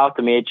reached out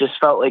to me, it just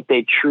felt like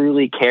they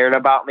truly cared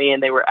about me,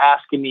 and they were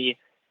asking me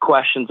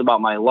questions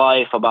about my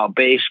life, about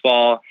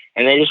baseball,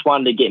 and they just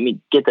wanted to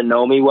get to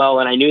know me well.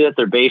 And I knew that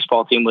their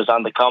baseball team was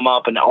on the come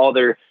up and all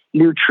their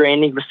new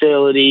training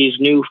facilities,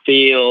 new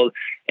field.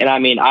 And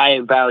I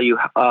value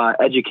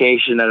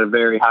education at a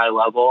very high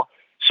level.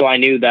 So I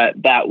knew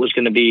that was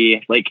going to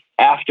be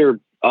after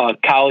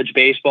college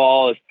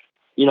baseball,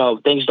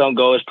 if things don't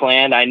go as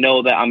planned, I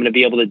know that I'm going to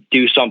be able to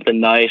do something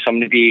nice. I'm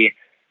going to be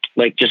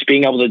just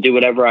being able to do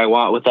whatever I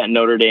want with that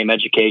Notre Dame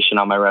education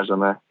on my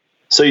resume.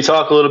 So you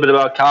talk a little bit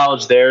about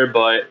college there,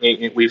 but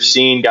we've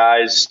seen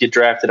guys get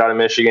drafted out of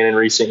Michigan in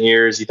recent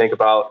years. You think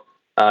about,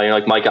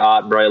 Micah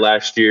Ottenbright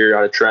last year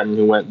out of Trenton,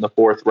 who went in the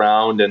 4th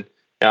round. And,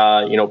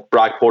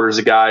 Brock Porter's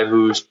a guy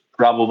who's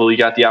probably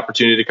got the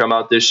opportunity to come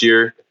out this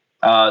year.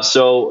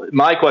 So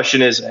my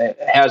question is,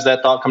 has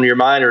that thought come to your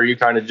mind, or are you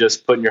kind of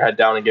just putting your head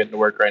down and getting to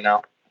work right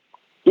now?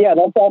 Yeah,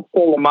 that's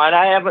absolutely mine.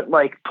 I haven't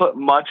put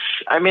much.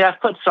 I've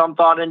put some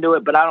thought into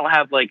it, but I don't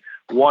have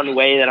one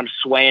way that I'm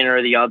swaying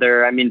or the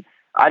other.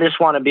 I just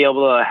want to be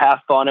able to have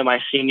fun in my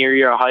senior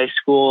year of high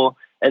school.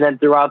 And then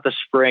throughout the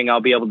spring,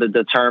 I'll be able to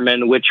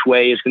determine which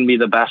way is going to be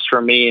the best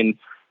for me and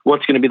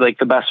what's going to be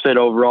the best fit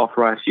overall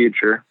for my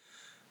future.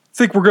 I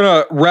think we're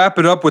going to wrap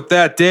it up with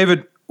that.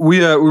 David, we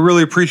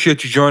really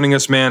appreciate you joining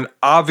us, man.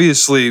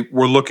 Obviously,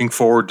 we're looking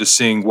forward to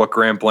seeing what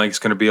Grand Blank's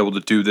going to be able to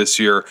do this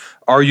year.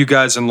 Are you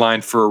guys in line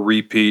for a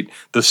repeat?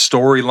 The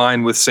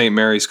storyline with St.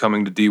 Mary's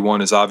coming to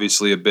D1 is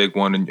obviously a big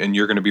one, and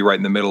you're going to be right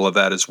in the middle of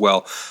that as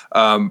well.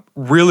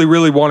 Really,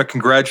 really want to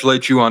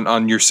congratulate you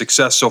on your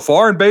success so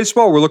far in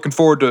baseball. We're looking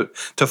forward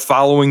to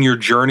following your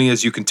journey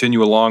as you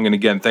continue along. And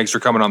again, thanks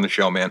for coming on the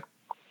show, man.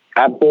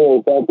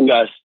 Absolutely. Thank you,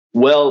 guys.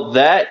 Well,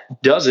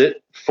 that does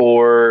it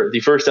for the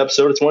first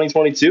episode of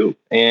 2022.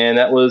 And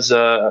that was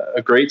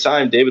a great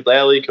time. David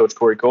Lally, Coach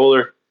Corey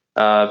Kohler,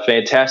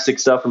 fantastic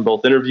stuff from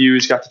both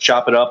interviews. Got to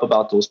chop it up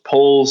about those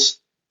polls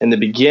in the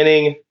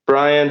beginning.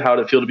 Brian, how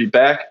did it feel to be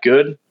back?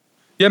 Good?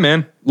 Yeah,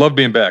 man. Love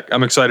being back.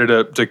 I'm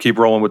excited to keep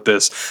rolling with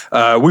this.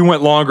 We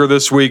went longer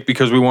this week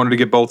because we wanted to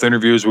get both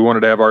interviews. We wanted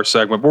to have our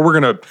segment,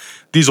 but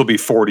these will be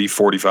 40,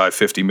 45,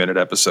 50-minute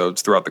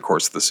episodes throughout the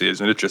course of the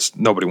season.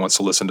 Nobody wants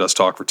to listen to us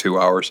talk for 2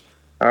 hours.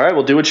 All right,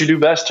 well, do what you do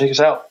best. Take us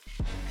out.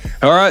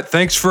 All right,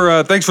 thanks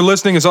for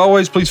listening. As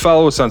always, please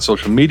follow us on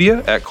social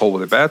media at Cold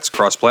Weather Bats,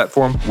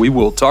 cross-platform. We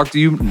will talk to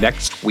you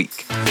next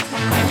week.